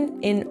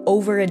vacation in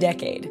over a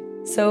decade.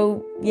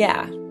 So,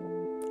 yeah,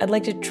 I'd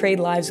like to trade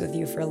lives with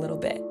you for a little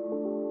bit.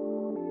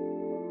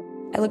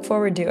 I look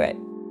forward to it.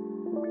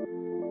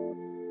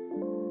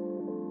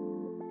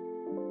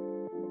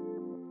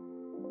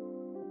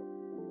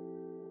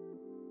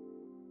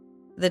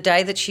 The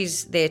day that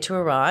she's there to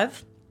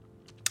arrive,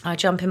 I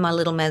jump in my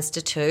little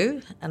Mazda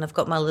 2, and I've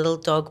got my little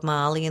dog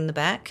Marley in the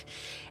back,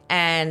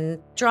 and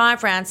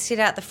drive around, sit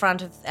out the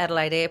front of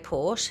Adelaide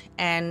Airport,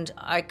 and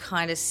I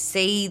kind of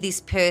see this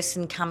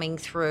person coming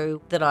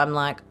through that I'm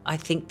like, I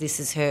think this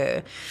is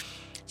her.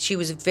 She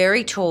was a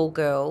very tall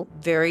girl,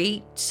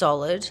 very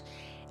solid,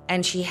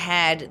 and she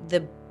had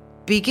the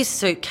biggest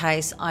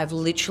suitcase I've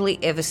literally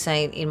ever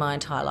seen in my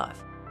entire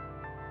life.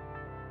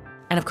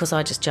 And of course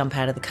I just jump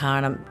out of the car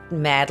and I'm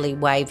madly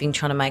waving,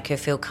 trying to make her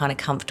feel kind of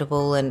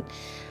comfortable, and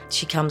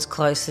she comes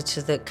closer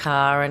to the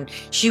car, and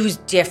she was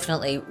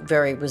definitely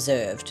very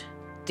reserved.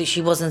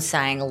 She wasn't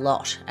saying a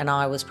lot, and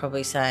I was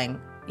probably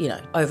saying,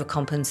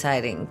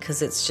 overcompensating,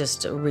 because it's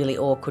just a really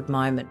awkward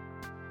moment.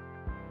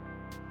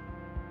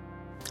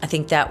 I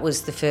think that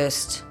was the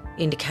first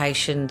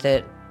indication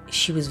that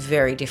she was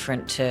very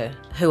different to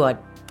who I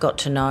got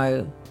to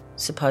know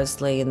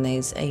supposedly in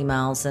these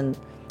emails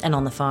and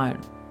on the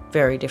phone.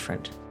 Very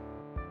different.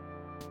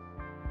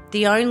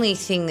 The only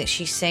thing that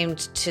she seemed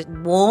to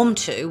warm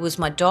to was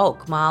my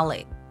dog,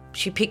 Marley.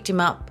 She picked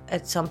him up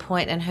at some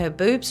point, and her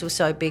boobs were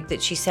so big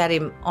that she sat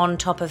him on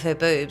top of her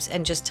boobs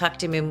and just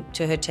tucked him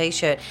into her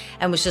T-shirt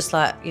and was just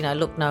like,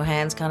 look, no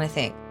hands kind of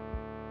thing.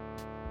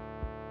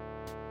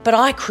 But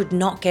I could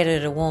not get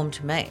her to warm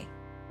to me.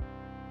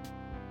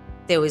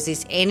 There was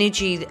this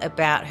energy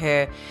about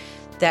her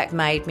that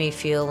made me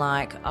feel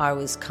like I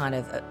was kind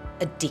of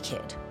a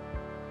dickhead.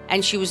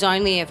 And she was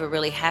only ever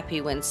really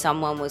happy when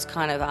someone was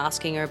kind of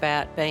asking her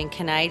about being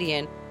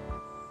Canadian.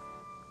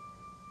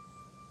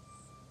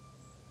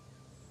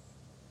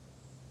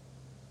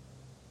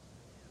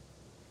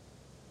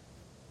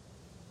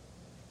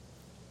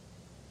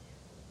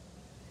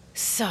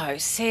 So,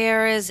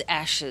 Sarah's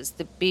ashes,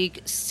 the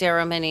big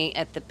ceremony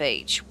at the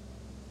beach.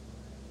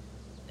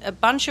 A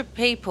bunch of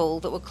people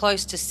that were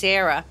close to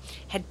Sarah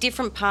had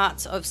different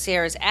parts of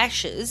Sarah's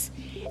ashes,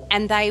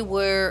 and they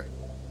were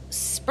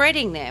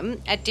spreading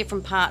them at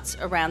different parts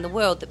around the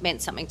world that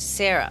meant something to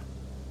Sarah.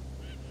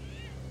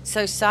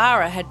 So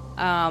Sarah had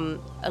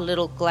a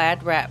little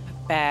Glad wrap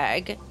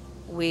bag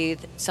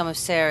with some of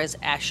Sarah's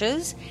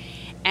ashes,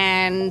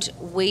 and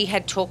we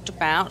had talked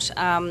about,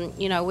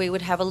 we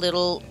would have a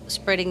little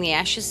spreading the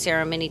ashes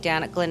ceremony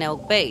down at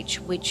Glenelg Beach,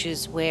 which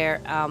is where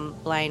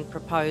Blaine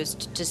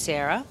proposed to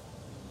Sarah.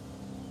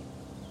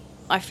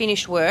 I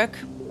finished work,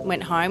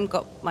 went home,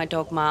 got my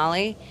dog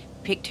Marley,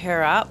 picked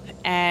her up,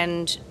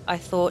 and I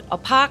thought I'll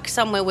park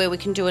somewhere where we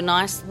can do a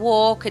nice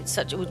walk. It was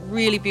a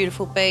really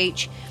beautiful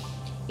beach.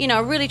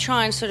 Really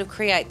try and sort of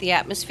create the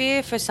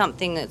atmosphere for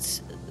something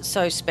that's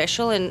so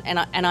special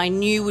and I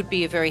knew would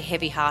be a very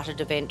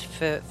heavy-hearted event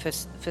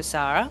for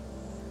Sarah.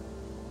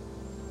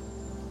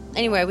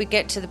 Anyway, we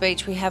get to the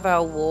beach, we have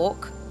our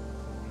walk,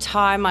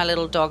 tie my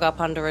little dog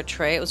up under a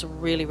tree. It was a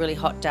really, really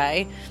hot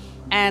day.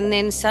 And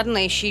then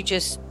suddenly she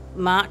just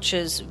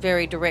marches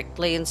very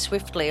directly and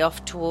swiftly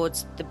off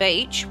towards the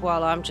beach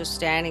while I'm just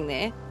standing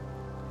there.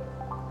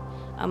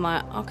 I'm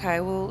like, okay,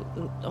 well,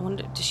 I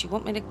wonder, does she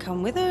want me to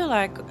come with her?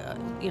 Like,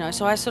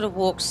 so I sort of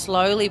walk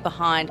slowly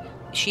behind.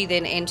 She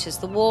then enters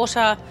the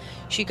water.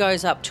 She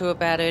goes up to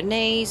about her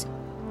knees.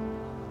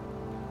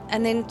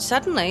 And then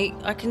suddenly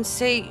I can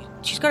see,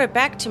 she's got her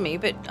back to me,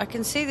 but I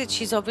can see that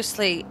she's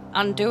obviously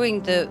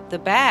undoing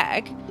the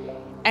bag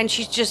and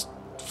she's just,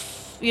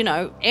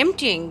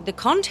 emptying the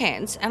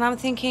contents. And I'm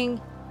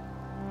thinking,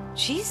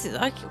 Jesus,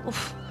 like,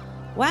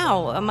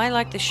 wow, am I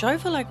like the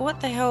chauffeur? Like, what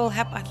the hell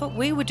happened? I thought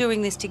we were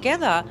doing this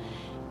together.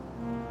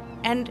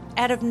 And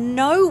out of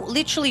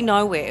literally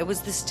nowhere, it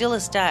was the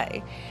stillest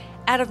day,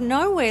 out of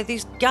nowhere,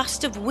 this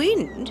gust of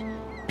wind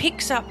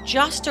picks up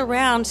just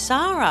around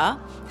Sarah,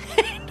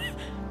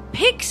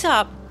 picks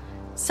up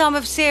some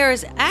of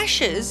Sarah's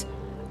ashes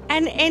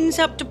and ends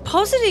up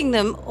depositing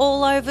them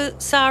all over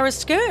Sarah's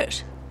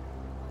skirt.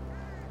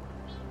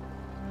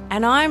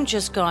 And I'm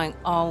just going,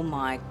 oh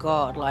my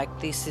God, like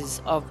this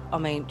is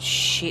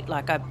shit,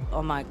 like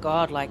oh my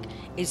God, like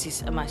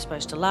am I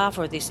supposed to laugh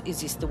or is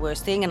this the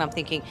worst thing? And I'm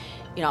thinking,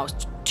 I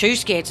was too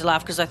scared to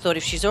laugh because I thought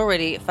if she's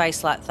already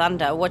face like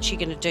thunder, what's she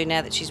going to do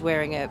now that she's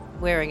wearing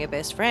her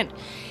best friend?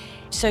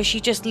 So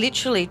she just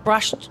literally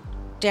brushed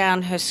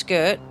down her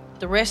skirt.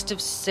 The rest of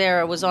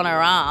Sarah was on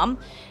her arm,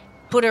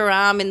 put her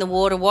arm in the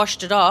water,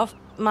 washed it off,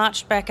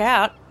 marched back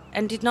out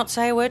and did not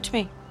say a word to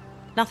me.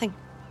 Nothing.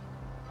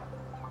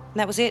 And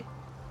that was it.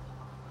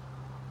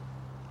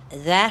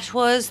 That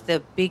was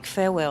the big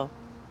farewell.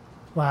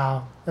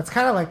 Wow. That's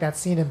kind of like that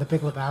scene in The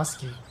Big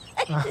Lebowski.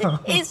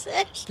 Is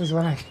it? Is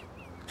when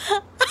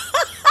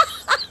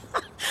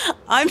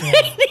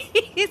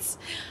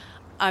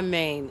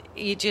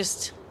you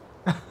just...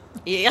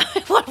 Yeah,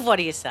 what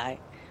do you say?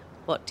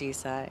 What do you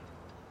say?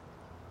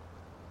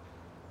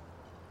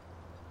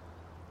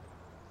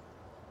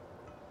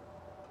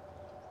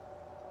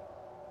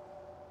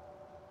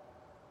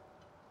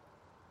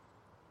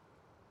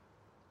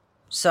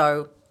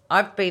 So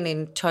I've been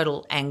in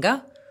total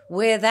anger.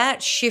 Where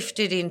that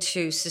shifted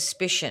into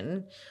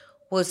suspicion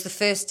was the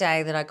first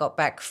day that I got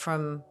back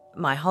from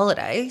my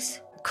holidays.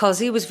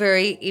 Cozzy was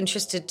very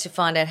interested to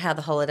find out how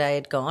the holiday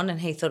had gone, and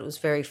he thought it was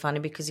very funny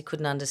because he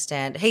couldn't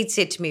understand. He'd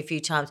said to me a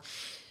few times,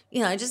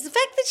 does the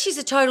fact that she's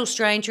a total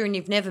stranger and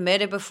you've never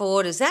met her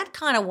before, does that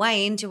kind of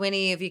weigh into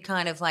any of your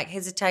kind of like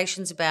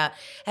hesitations about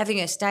having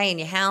her stay in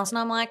your house? And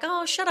I'm like,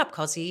 oh, shut up,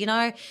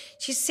 Cozzy,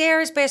 she's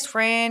Sarah's best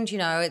friend,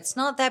 it's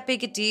not that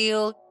big a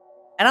deal.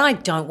 And I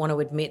don't want to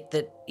admit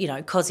that,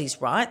 Cozzy's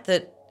right,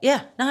 that,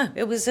 yeah, no,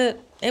 it was a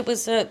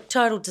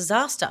total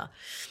disaster.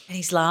 And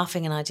he's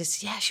laughing and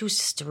she was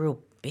just a real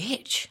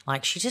bitch.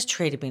 Like, she just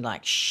treated me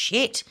like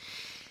shit.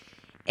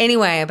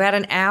 Anyway, about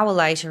an hour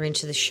later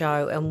into the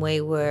show and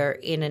we were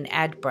in an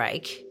ad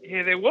break.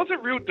 Yeah, there was a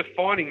real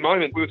defining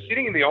moment. We were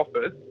sitting in the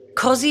office.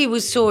 Cozzy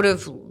was sort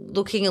of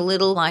looking a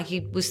little like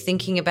he was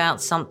thinking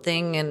about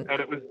something. And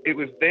it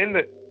was then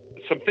that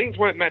some things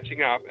weren't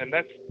matching up, and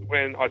that's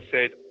when I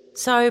said...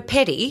 So,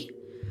 Petty,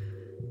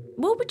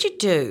 what would you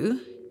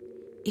do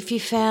if you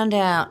found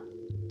out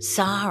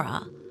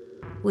Sarah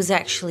was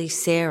actually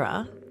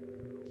Sarah,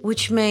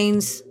 which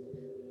means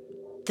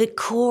that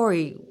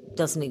Corey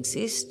doesn't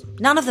exist?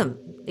 None of them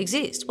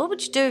exist. What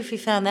would you do if you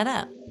found that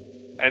out?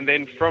 And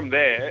then from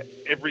there,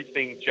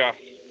 everything just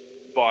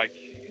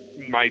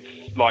made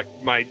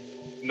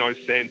no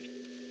sense.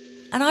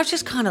 And I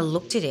just kind of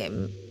looked at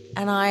him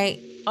and I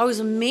was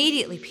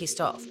immediately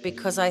pissed off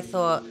because I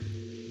thought,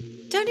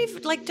 there's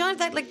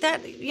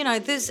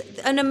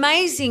an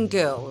amazing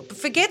girl.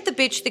 Forget the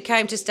bitch that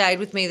came to stay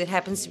with me that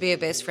happens to be her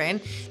best friend.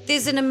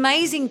 There's an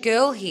amazing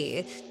girl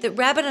here that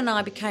Rabbit and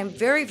I became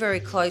very, very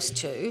close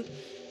to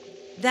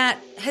that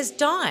has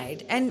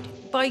died. And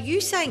by you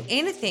saying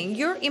anything,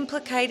 you're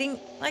implicating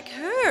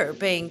her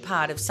being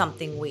part of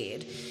something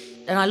weird.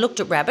 And I looked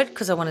at Rabbit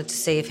because I wanted to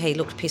see if he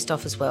looked pissed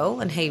off as well.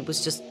 And he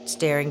was just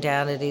staring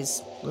down at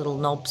his little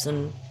knobs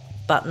and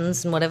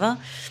buttons and whatever.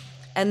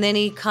 And then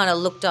he kind of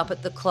looked up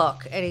at the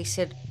clock and he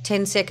said,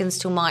 10 seconds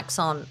till mic's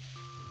on.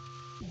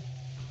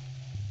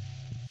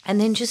 And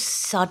then just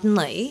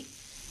suddenly,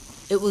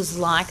 it was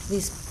like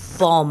this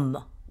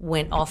bomb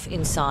went off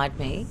inside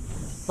me.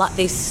 Like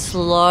this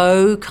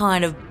slow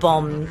kind of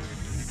bomb.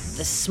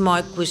 The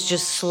smoke was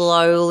just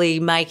slowly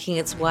making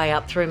its way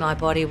up through my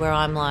body where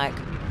I'm like,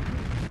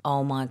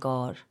 oh my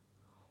God,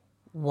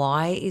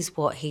 why is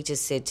what he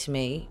just said to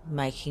me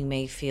making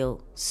me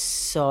feel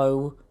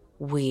so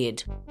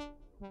weird?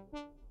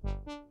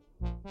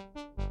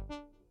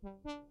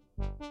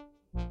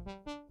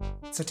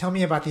 So tell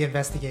me about the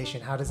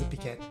investigation. How does it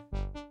begin?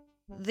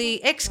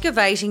 The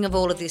excavating of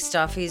all of this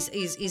stuff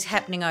is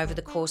happening over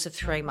the course of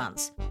 3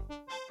 months.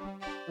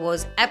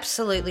 Was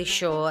absolutely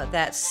sure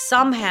that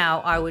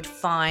somehow I would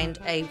find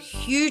a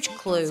huge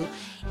clue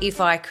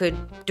if I could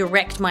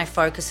direct my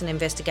focus and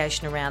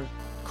investigation around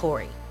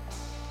Corey.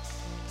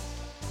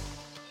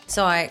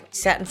 So I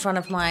sat in front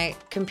of my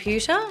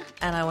computer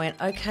and I went,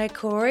 okay,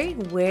 Corey,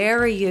 where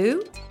are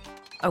you?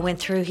 I went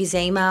through his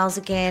emails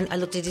again. I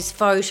looked at his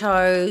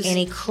photos,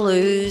 any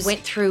clues,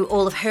 went through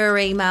all of her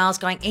emails,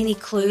 going, any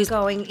clues,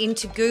 going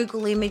into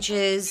Google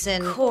Images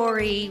and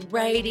Corey,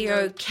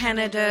 Radio,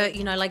 Canada,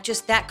 you know, like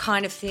just that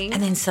kind of thing.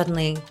 And then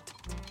suddenly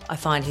I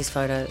find his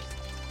photos.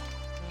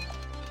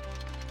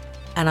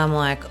 And I'm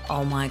like,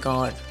 oh my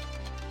God.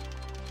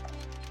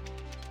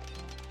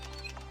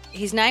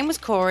 His name was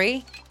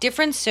Corey,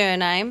 different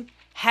surname,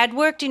 had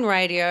worked in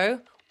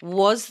radio,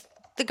 was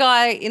the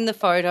guy in the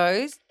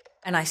photos.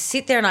 And I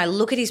sit there and I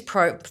look at his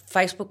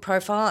Facebook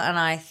profile and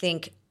I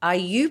think, are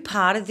you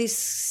part of this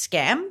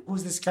scam?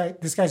 Who's this guy?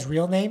 This guy's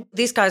real name?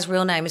 This guy's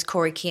real name is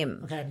Corey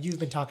Kim. Okay, and you've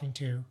been talking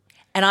to?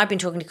 And I've been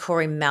talking to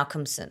Corey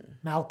Malcolmson.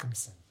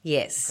 Malcolmson.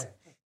 Yes.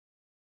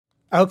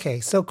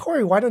 Okay, so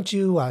Corey, why don't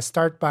you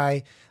start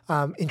by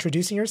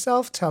introducing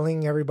yourself,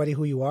 telling everybody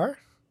who you are?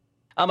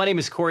 My name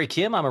is Corey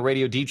Kim. I'm a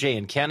radio DJ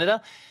in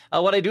Canada.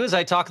 What I do is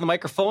I talk on the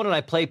microphone and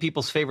I play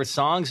people's favorite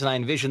songs and I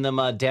envision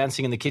them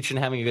dancing in the kitchen,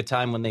 having a good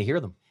time when they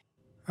hear them.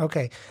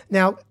 Okay.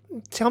 Now,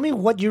 tell me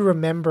what you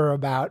remember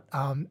about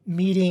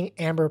meeting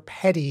Amber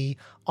Petty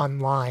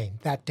online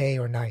that day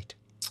or night.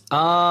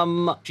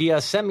 She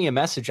sent me a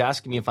message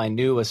asking me if I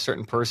knew a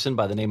certain person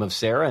by the name of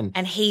Sarah.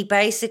 And he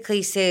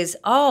basically says,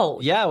 oh.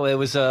 Yeah, well, it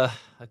was a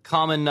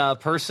common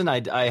person.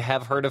 I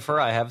have heard of her.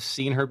 I have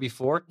seen her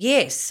before.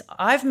 Yes,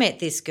 I've met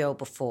this girl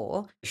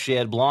before. She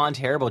had blonde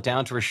hair about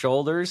down to her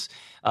shoulders.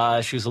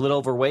 She was a little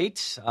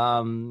overweight.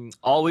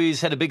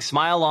 Always had a big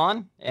smile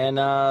on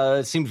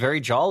and seemed very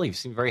jolly,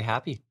 seemed very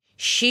happy.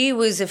 She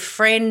was a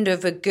friend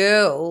of a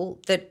girl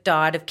that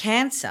died of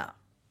cancer.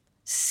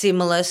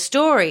 Similar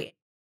story.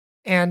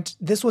 And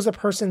this was a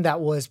person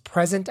that was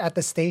present at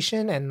the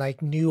station and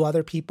like knew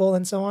other people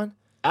and so on?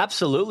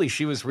 Absolutely.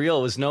 She was real.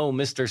 It was no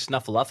Mr.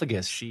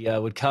 Snuffleupagus. She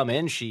would come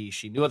in. She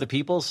knew other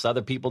people. So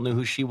other people knew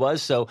who she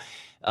was. So,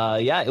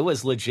 yeah, it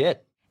was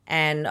legit.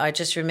 And I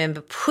just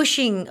remember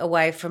pushing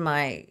away from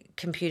my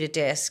computer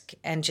desk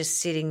and just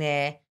sitting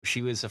there.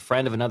 She was a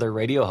friend of another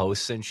radio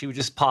host, and she would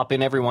just pop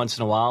in every once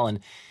in a while, and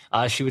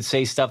she would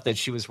say stuff that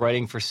she was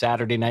writing for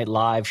Saturday Night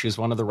Live. She was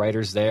one of the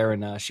writers there,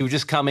 and she would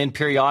just come in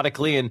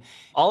periodically. And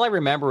all I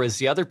remember is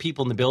the other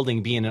people in the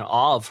building being in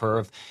awe of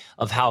her,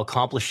 of how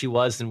accomplished she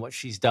was and what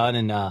she's done.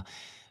 And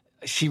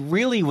she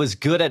really was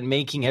good at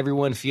making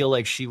everyone feel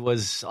like she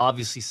was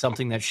obviously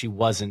something that she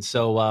wasn't.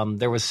 So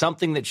there was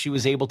something that she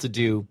was able to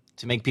do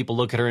to make people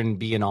look at her and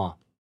be in awe.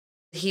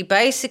 He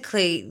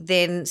basically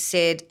then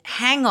said,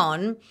 hang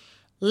on,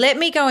 let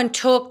me go and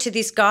talk to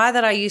this guy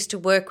that I used to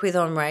work with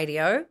on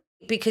radio,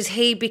 because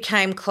he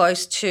became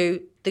close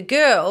to the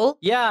girl.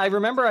 Yeah, I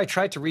remember I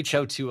tried to reach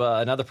out to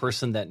another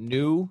person that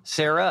knew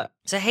Sarah.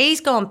 So he's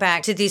gone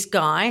back to this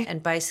guy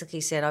and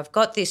basically said, I've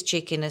got this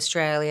chick in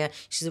Australia.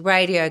 She's a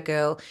radio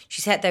girl.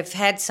 They've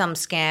had some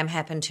scam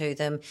happen to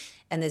them.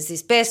 And there's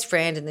this best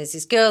friend and there's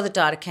this girl that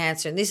died of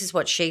cancer and this is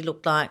what she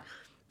looked like.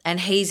 And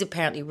he's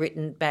apparently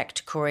written back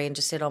to Corey and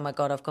just said, oh, my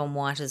God, I've gone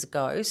white as a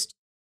ghost.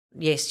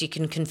 Yes, you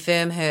can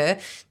confirm her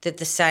that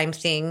the same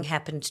thing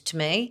happened to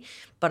me,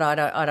 but I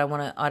don't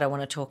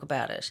want to talk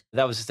about it.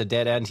 That was just a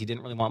dead end. He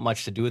didn't really want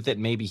much to do with it.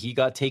 Maybe he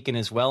got taken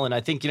as well. And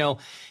I think,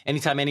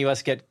 anytime any of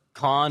us get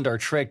conned or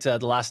tricked, the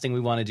last thing we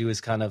want to do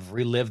is kind of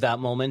relive that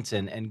moment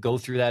and go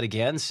through that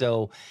again.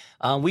 So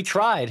we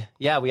tried.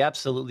 Yeah, we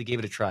absolutely gave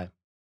it a try.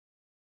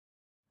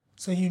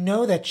 So you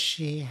know that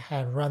she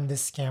had run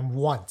this scam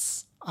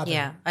once.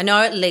 Yeah, I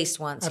know at least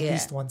once, At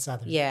least once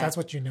other. Yeah. That's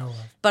what you know of.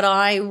 But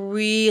I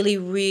really,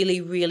 really,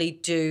 really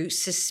do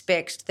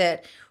suspect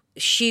that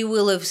she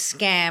will have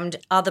scammed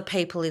other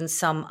people in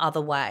some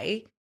other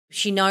way.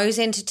 She knows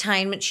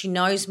entertainment. She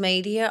knows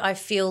media. I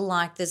feel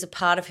like there's a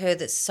part of her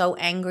that's so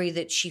angry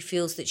that she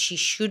feels that she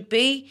should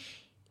be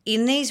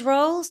in these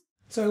roles.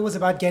 So it was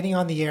about getting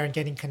on the air and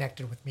getting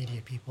connected with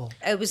media people.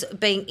 It was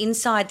being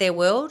inside their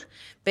world,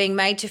 being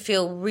made to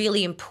feel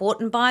really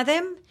important by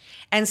them,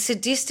 and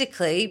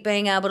sadistically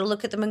being able to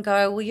look at them and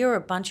go, well, you're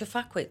a bunch of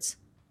fuckwits.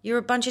 You're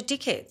a bunch of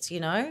dickheads,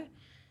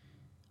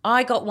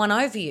 I got one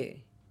over you.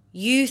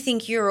 You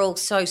think you're all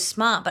so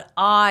smart, but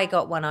I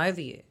got one over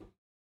you.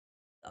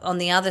 On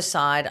the other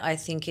side, I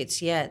think it's,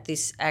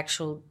 this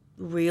actual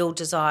real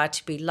desire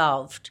to be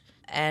loved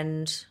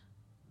and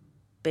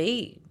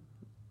be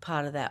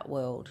part of that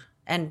world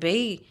and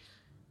be,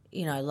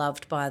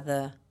 loved by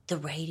the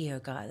radio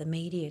guy, the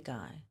media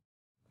guy.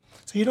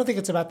 So you don't think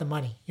it's about the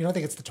money? You don't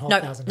think it's the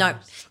 $12,000? No,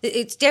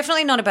 it's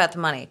definitely not about the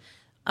money.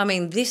 I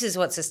mean, this is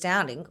what's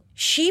astounding.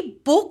 She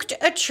booked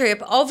a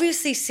trip,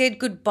 obviously said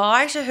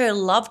goodbye to her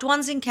loved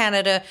ones in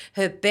Canada,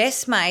 her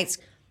best mates,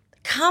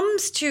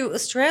 comes to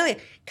Australia,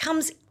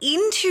 comes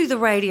into the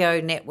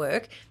radio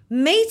network,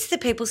 meets the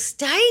people,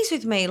 stays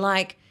with me.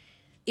 Like,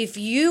 if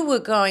you were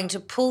going to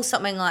pull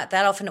something like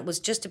that off and it was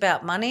just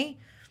about money,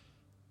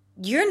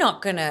 you've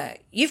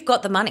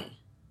got the money.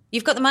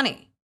 You've got the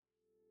money.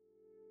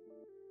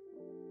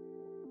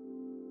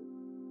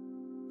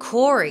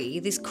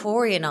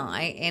 Corey and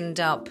I end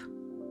up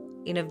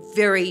in a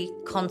very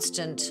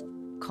constant,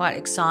 quite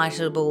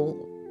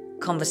excitable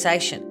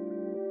conversation.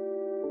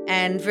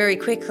 And very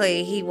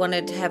quickly he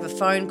wanted to have a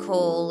phone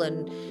call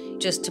and,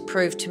 just to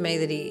prove to me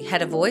that he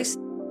had a voice.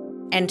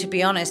 And to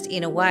be honest,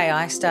 in a way,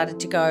 I started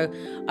to go,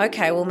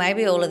 okay, well,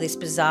 maybe all of this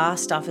bizarre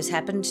stuff has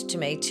happened to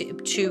me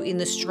to in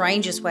the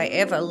strangest way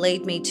ever,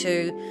 lead me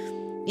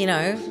to, you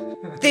know,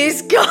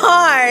 this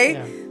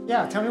guy.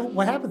 Yeah, tell me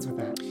what happens with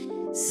that.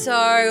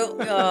 So,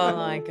 oh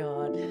my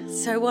God.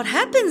 So what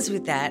happens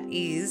with that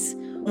is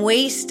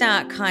we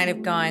start kind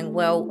of going,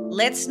 well,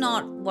 let's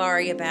not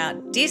worry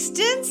about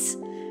distance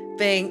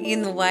being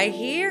in the way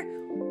here.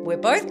 We're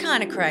both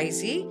kind of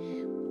crazy.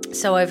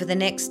 So over the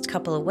next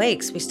couple of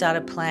weeks, we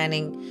started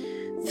planning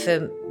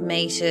for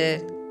me to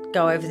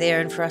go over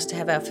there and for us to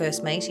have our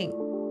first meeting.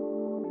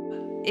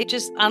 It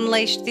just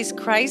unleashed this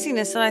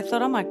craziness and I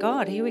thought, oh my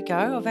God, here we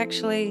go. I've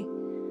actually,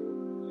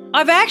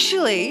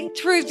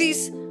 through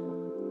this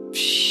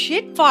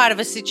shit fight of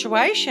a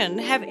situation,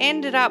 have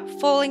ended up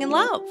falling in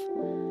love.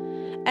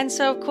 And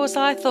so, of course,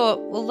 I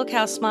thought, well, look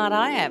how smart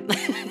I am.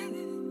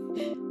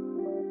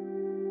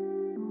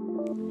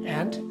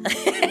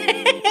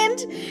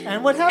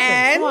 And what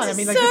happened? Come on, I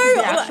mean, like, this is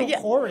the actual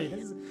Corey.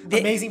 This is an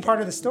amazing part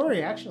of the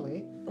story,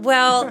 actually.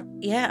 Well,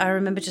 yeah, I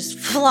remember just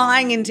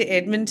flying into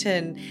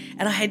Edmonton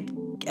and I had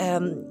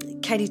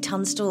Katie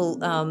Tunstall,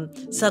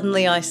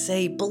 Suddenly I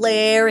See,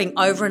 blaring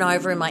over and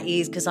over in my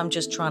ears because I'm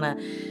just trying to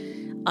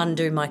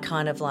undo my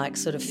kind of like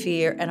sort of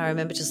fear. And I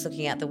remember just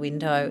looking out the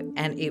window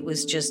and it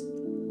was just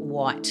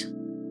white.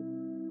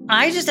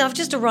 I've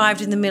just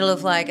arrived in the middle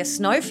of like a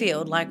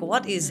snowfield. Like,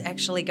 what is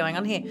actually going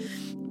on here?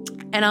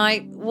 And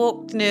I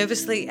walked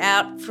nervously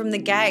out from the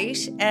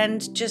gate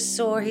and just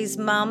saw his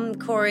mum,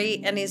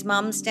 Corey, and his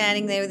mum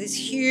standing there with this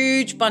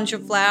huge bunch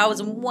of flowers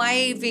and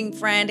waving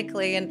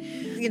frantically and,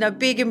 you know,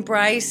 big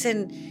embrace.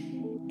 And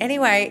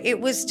anyway,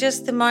 it was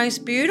just the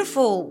most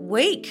beautiful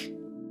week.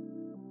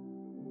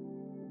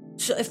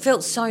 So it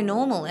felt so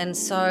normal and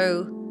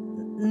so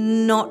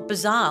not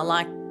bizarre,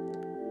 like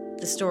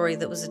the story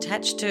that was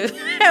attached to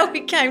how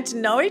we came to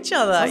know each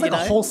other. Sounds like a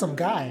wholesome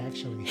guy,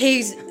 actually.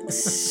 He's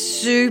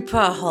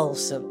super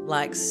wholesome,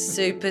 like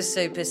super,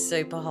 super,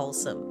 super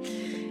wholesome.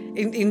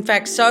 In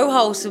fact, so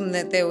wholesome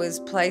that there was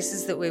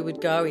places that we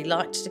would go. He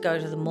liked to go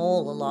to the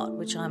mall a lot,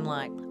 which I'm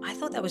like, I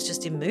thought that was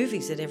just in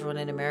movies that everyone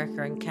in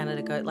America and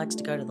Canada likes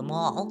to go to the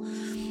mall.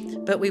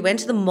 But we went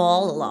to the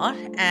mall a lot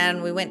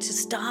and we went to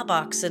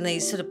Starbucks and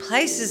these sort of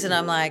places and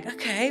I'm like,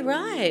 okay,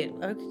 right,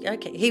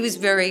 okay. He was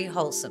very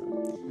wholesome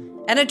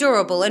and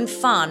adorable and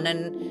fun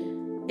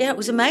and, yeah, it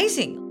was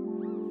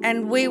amazing.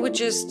 And we were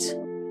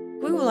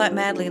like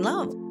madly in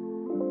love.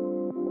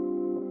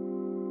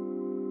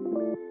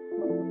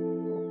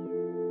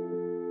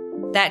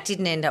 That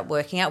didn't end up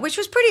working out, which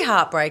was pretty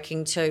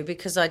heartbreaking too,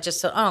 because I just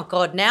thought, oh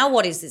God, now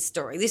what is this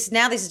story? This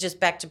is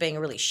just back to being a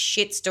really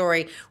shit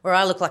story where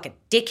I look like a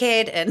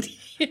dickhead and,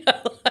 you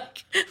know,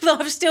 like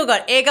I've still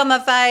got egg on my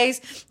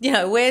face. You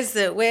know, where's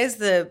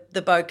the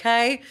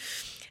bouquet?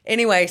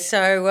 Anyway,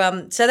 so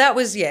that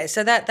was,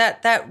 so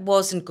that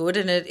wasn't good,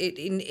 and it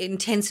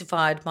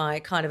intensified my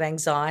kind of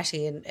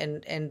anxiety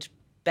and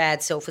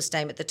bad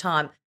self-esteem at the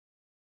time.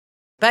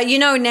 But, you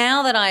know,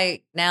 now that I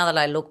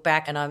look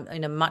back and I'm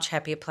in a much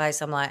happier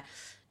place, I'm like,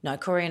 no,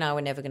 Corey and I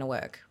were never going to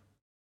work.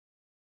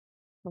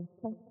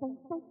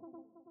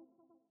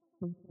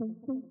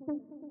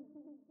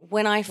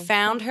 When I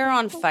found her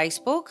on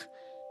Facebook,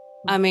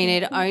 I mean,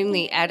 it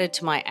only added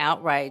to my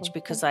outrage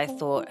because I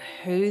thought,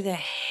 who the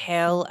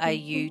hell are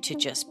you to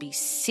just be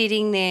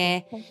sitting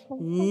there,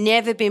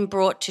 never been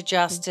brought to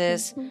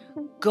justice,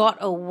 got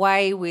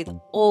away with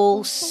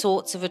all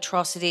sorts of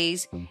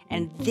atrocities,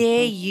 and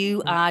there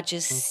you are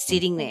just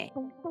sitting there.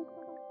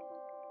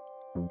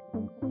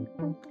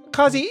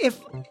 Kazi,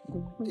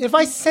 if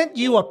I sent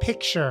you a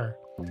picture,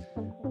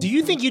 do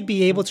you think you'd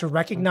be able to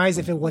recognize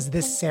if it was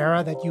this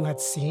Sarah that you had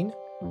seen?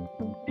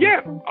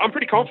 Yeah, I'm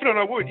pretty confident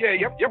I would. Yeah,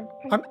 yep.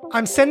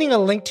 I'm sending a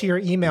link to your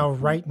email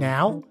right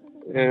now.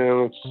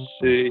 Let's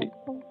see.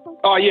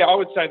 Oh, yeah, I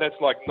would say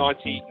that's like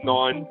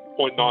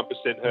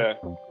 99.9% her.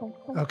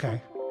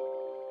 Okay.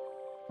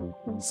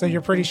 So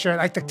you're pretty sure,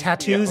 like the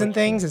tattoos and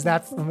things, is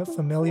that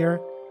familiar?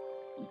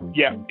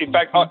 Yeah, in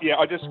fact,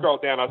 I just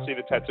scrolled down, I see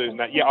the tattoos and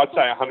that. Yeah, I'd say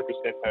 100%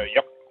 her,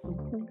 yep.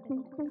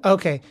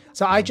 Okay,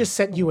 so I just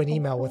sent you an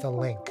email with a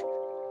link.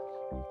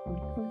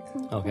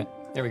 Okay,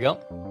 there we go.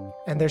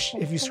 And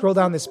if you scroll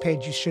down this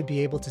page, you should be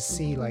able to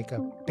see like a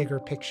bigger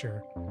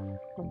picture.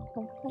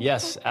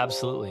 Yes,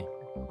 absolutely.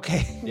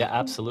 Okay. Yeah,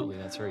 absolutely.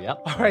 That's her.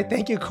 Yep. All right.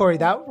 Thank you, Corey.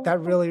 That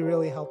really,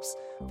 really helps.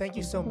 Thank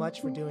you so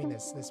much for doing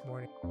this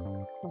morning.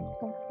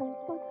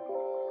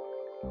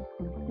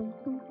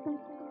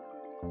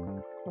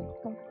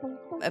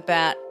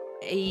 About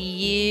a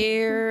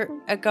year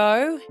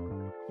ago,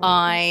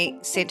 I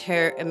sent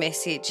her a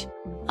message.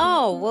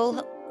 Oh,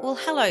 well,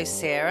 hello,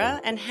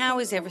 Sarah, and how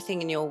is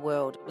everything in your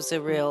world? It was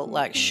a real,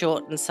 like,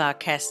 short and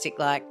sarcastic,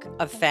 like,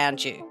 I've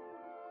found you.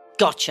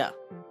 Gotcha.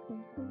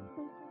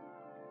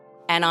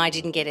 And I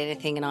didn't get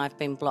anything and I've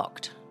been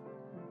blocked.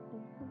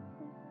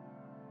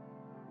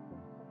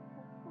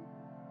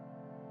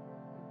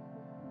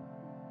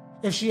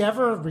 If she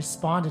ever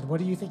responded, what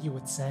do you think you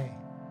would say?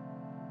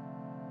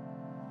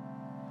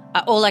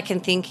 All I can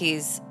think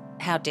is,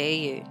 how dare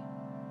you?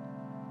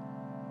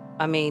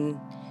 I mean,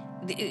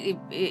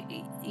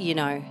 you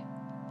know.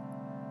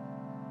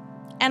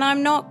 And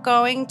I'm not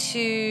going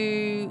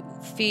to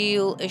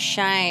feel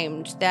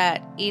ashamed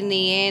that in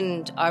the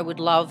end I would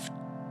love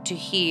to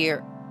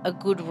hear a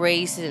good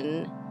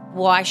reason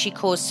why she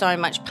caused so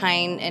much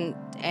pain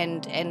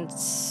and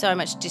so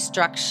much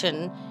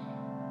destruction.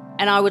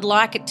 And I would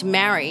like it to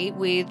marry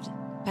with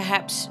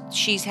perhaps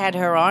she's had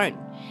her own.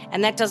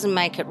 And that doesn't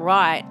make it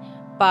right,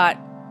 but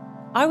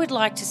I would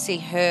like to see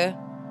her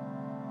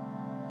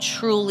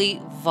truly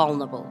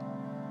vulnerable.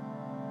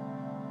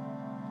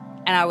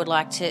 And I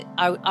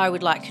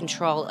would like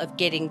control of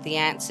getting the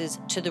answers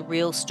to the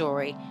real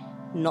story,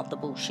 not the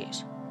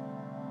bullshit.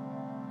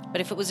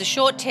 But if it was a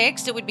short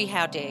text, it would be,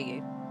 how dare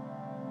you?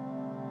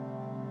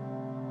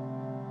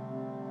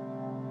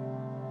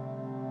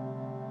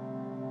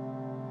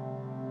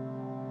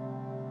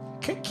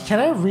 Can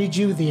I read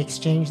you the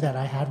exchange that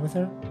I had with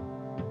her?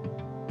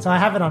 So I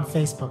have it on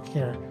Facebook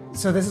here.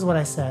 So this is what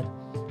I said.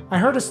 I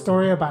heard a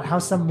story about how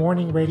some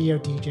morning radio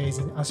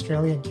DJs in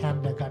Australia and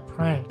Canada got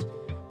pranked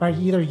by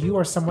either you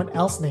or someone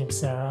else named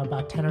Sarah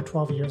about 10 or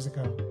 12 years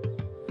ago.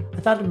 I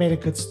thought it made a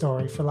good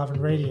story for Love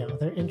and Radio.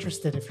 They're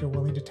interested if you're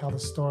willing to tell the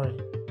story.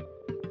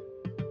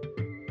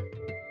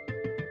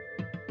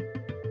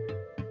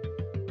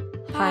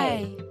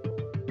 Hi.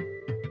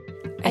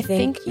 I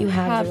think you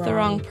have the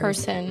wrong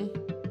person.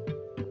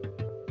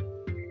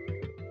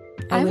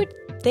 I would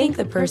think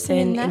the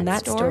person in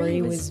that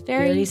story was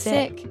very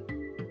sick.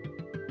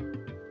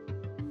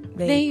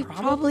 They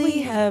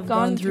probably have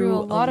gone through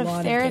a lot of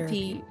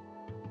therapy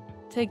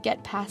to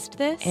get past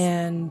this.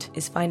 And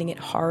is finding it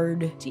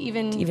hard to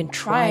even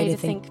try to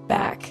think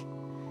back.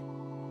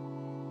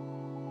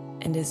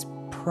 And has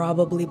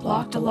probably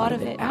blocked a lot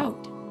of it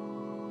out.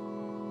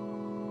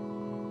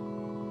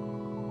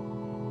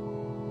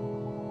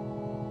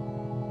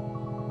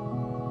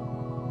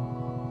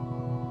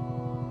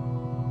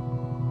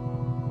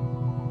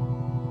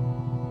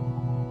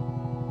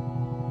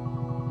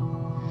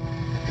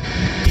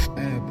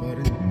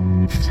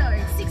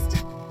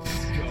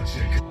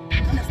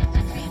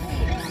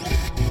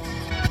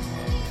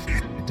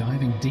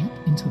 Diving deep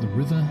into the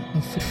river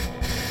of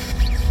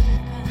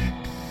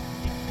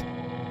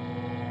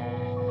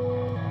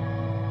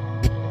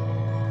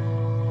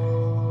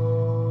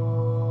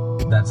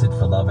That's it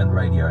for Love and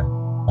Radio.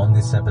 On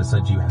this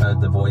episode you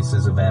heard the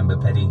voices of Amber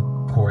Petty,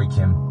 Corey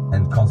Kim,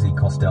 and Cozzy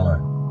Costello.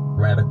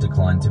 Rabbit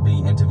declined to be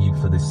interviewed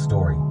for this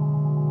story.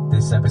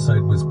 This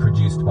episode was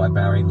produced by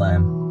Barry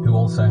Lamb, who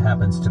also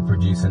happens to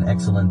produce an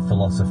excellent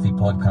philosophy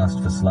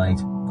podcast for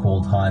Slate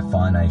called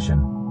Hi-Fi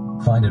Nation.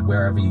 Find it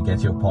wherever you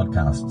get your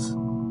podcasts.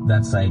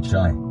 That's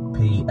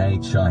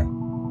HIPHI.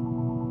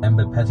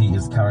 Amber Petty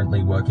is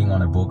currently working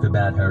on a book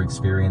about her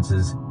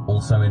experiences,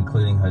 also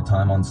including her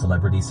time on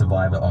Celebrity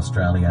Survivor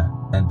Australia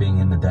and being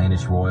in the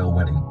Danish royal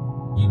wedding.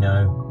 You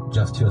know,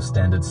 just your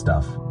standard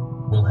stuff.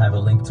 We'll have a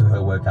link to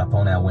her work up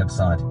on our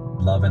website,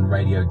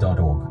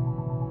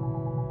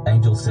 loveandradio.org.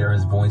 Angel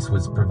Sarah's voice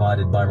was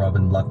provided by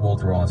Robin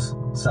Luckworth-Ross,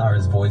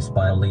 Sarah's voice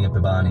by Aaliyah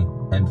Pabani,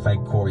 and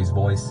Fake Corey's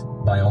voice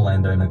by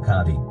Orlando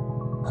McCarty.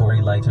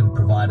 Corey Layton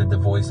provided the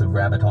voice of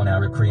Rabbit on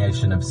our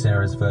recreation of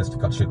Sarah's first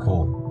Gotcha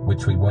call,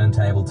 which we weren't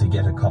able to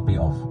get a copy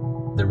of.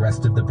 The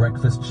rest of the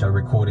Breakfast Show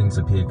recordings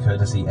appear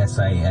courtesy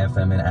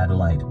SAFM in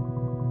Adelaide.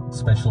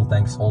 Special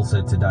thanks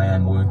also to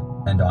Diane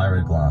Wu and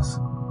Ira Glass.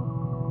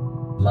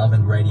 Love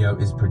and Radio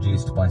is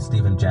produced by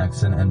Stephen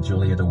Jackson and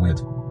Julia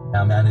DeWitt.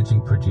 Our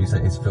managing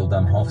producer is Phil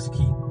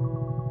Dumhovsky.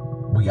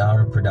 We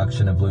are a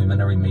production of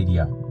Luminary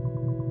Media.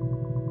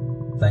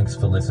 Thanks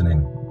for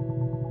listening.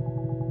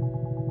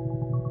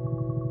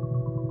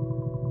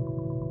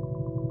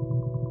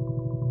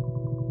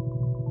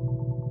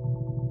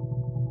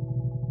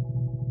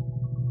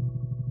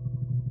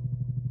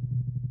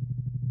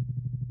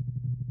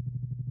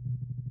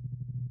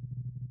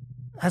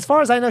 As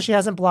far as I know, she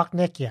hasn't blocked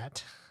Nick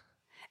yet.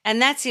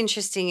 And that's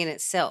interesting in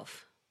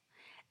itself.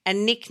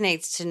 And Nick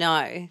needs to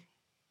know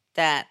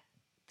that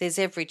there's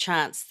every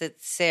chance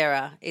that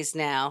Sarah is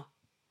now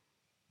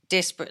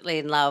desperately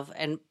in love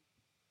and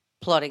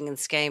plotting and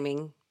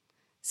scheming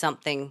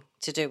something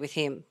to do with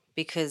him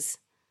because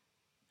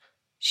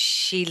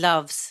she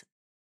loves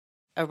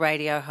a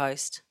radio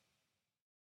host.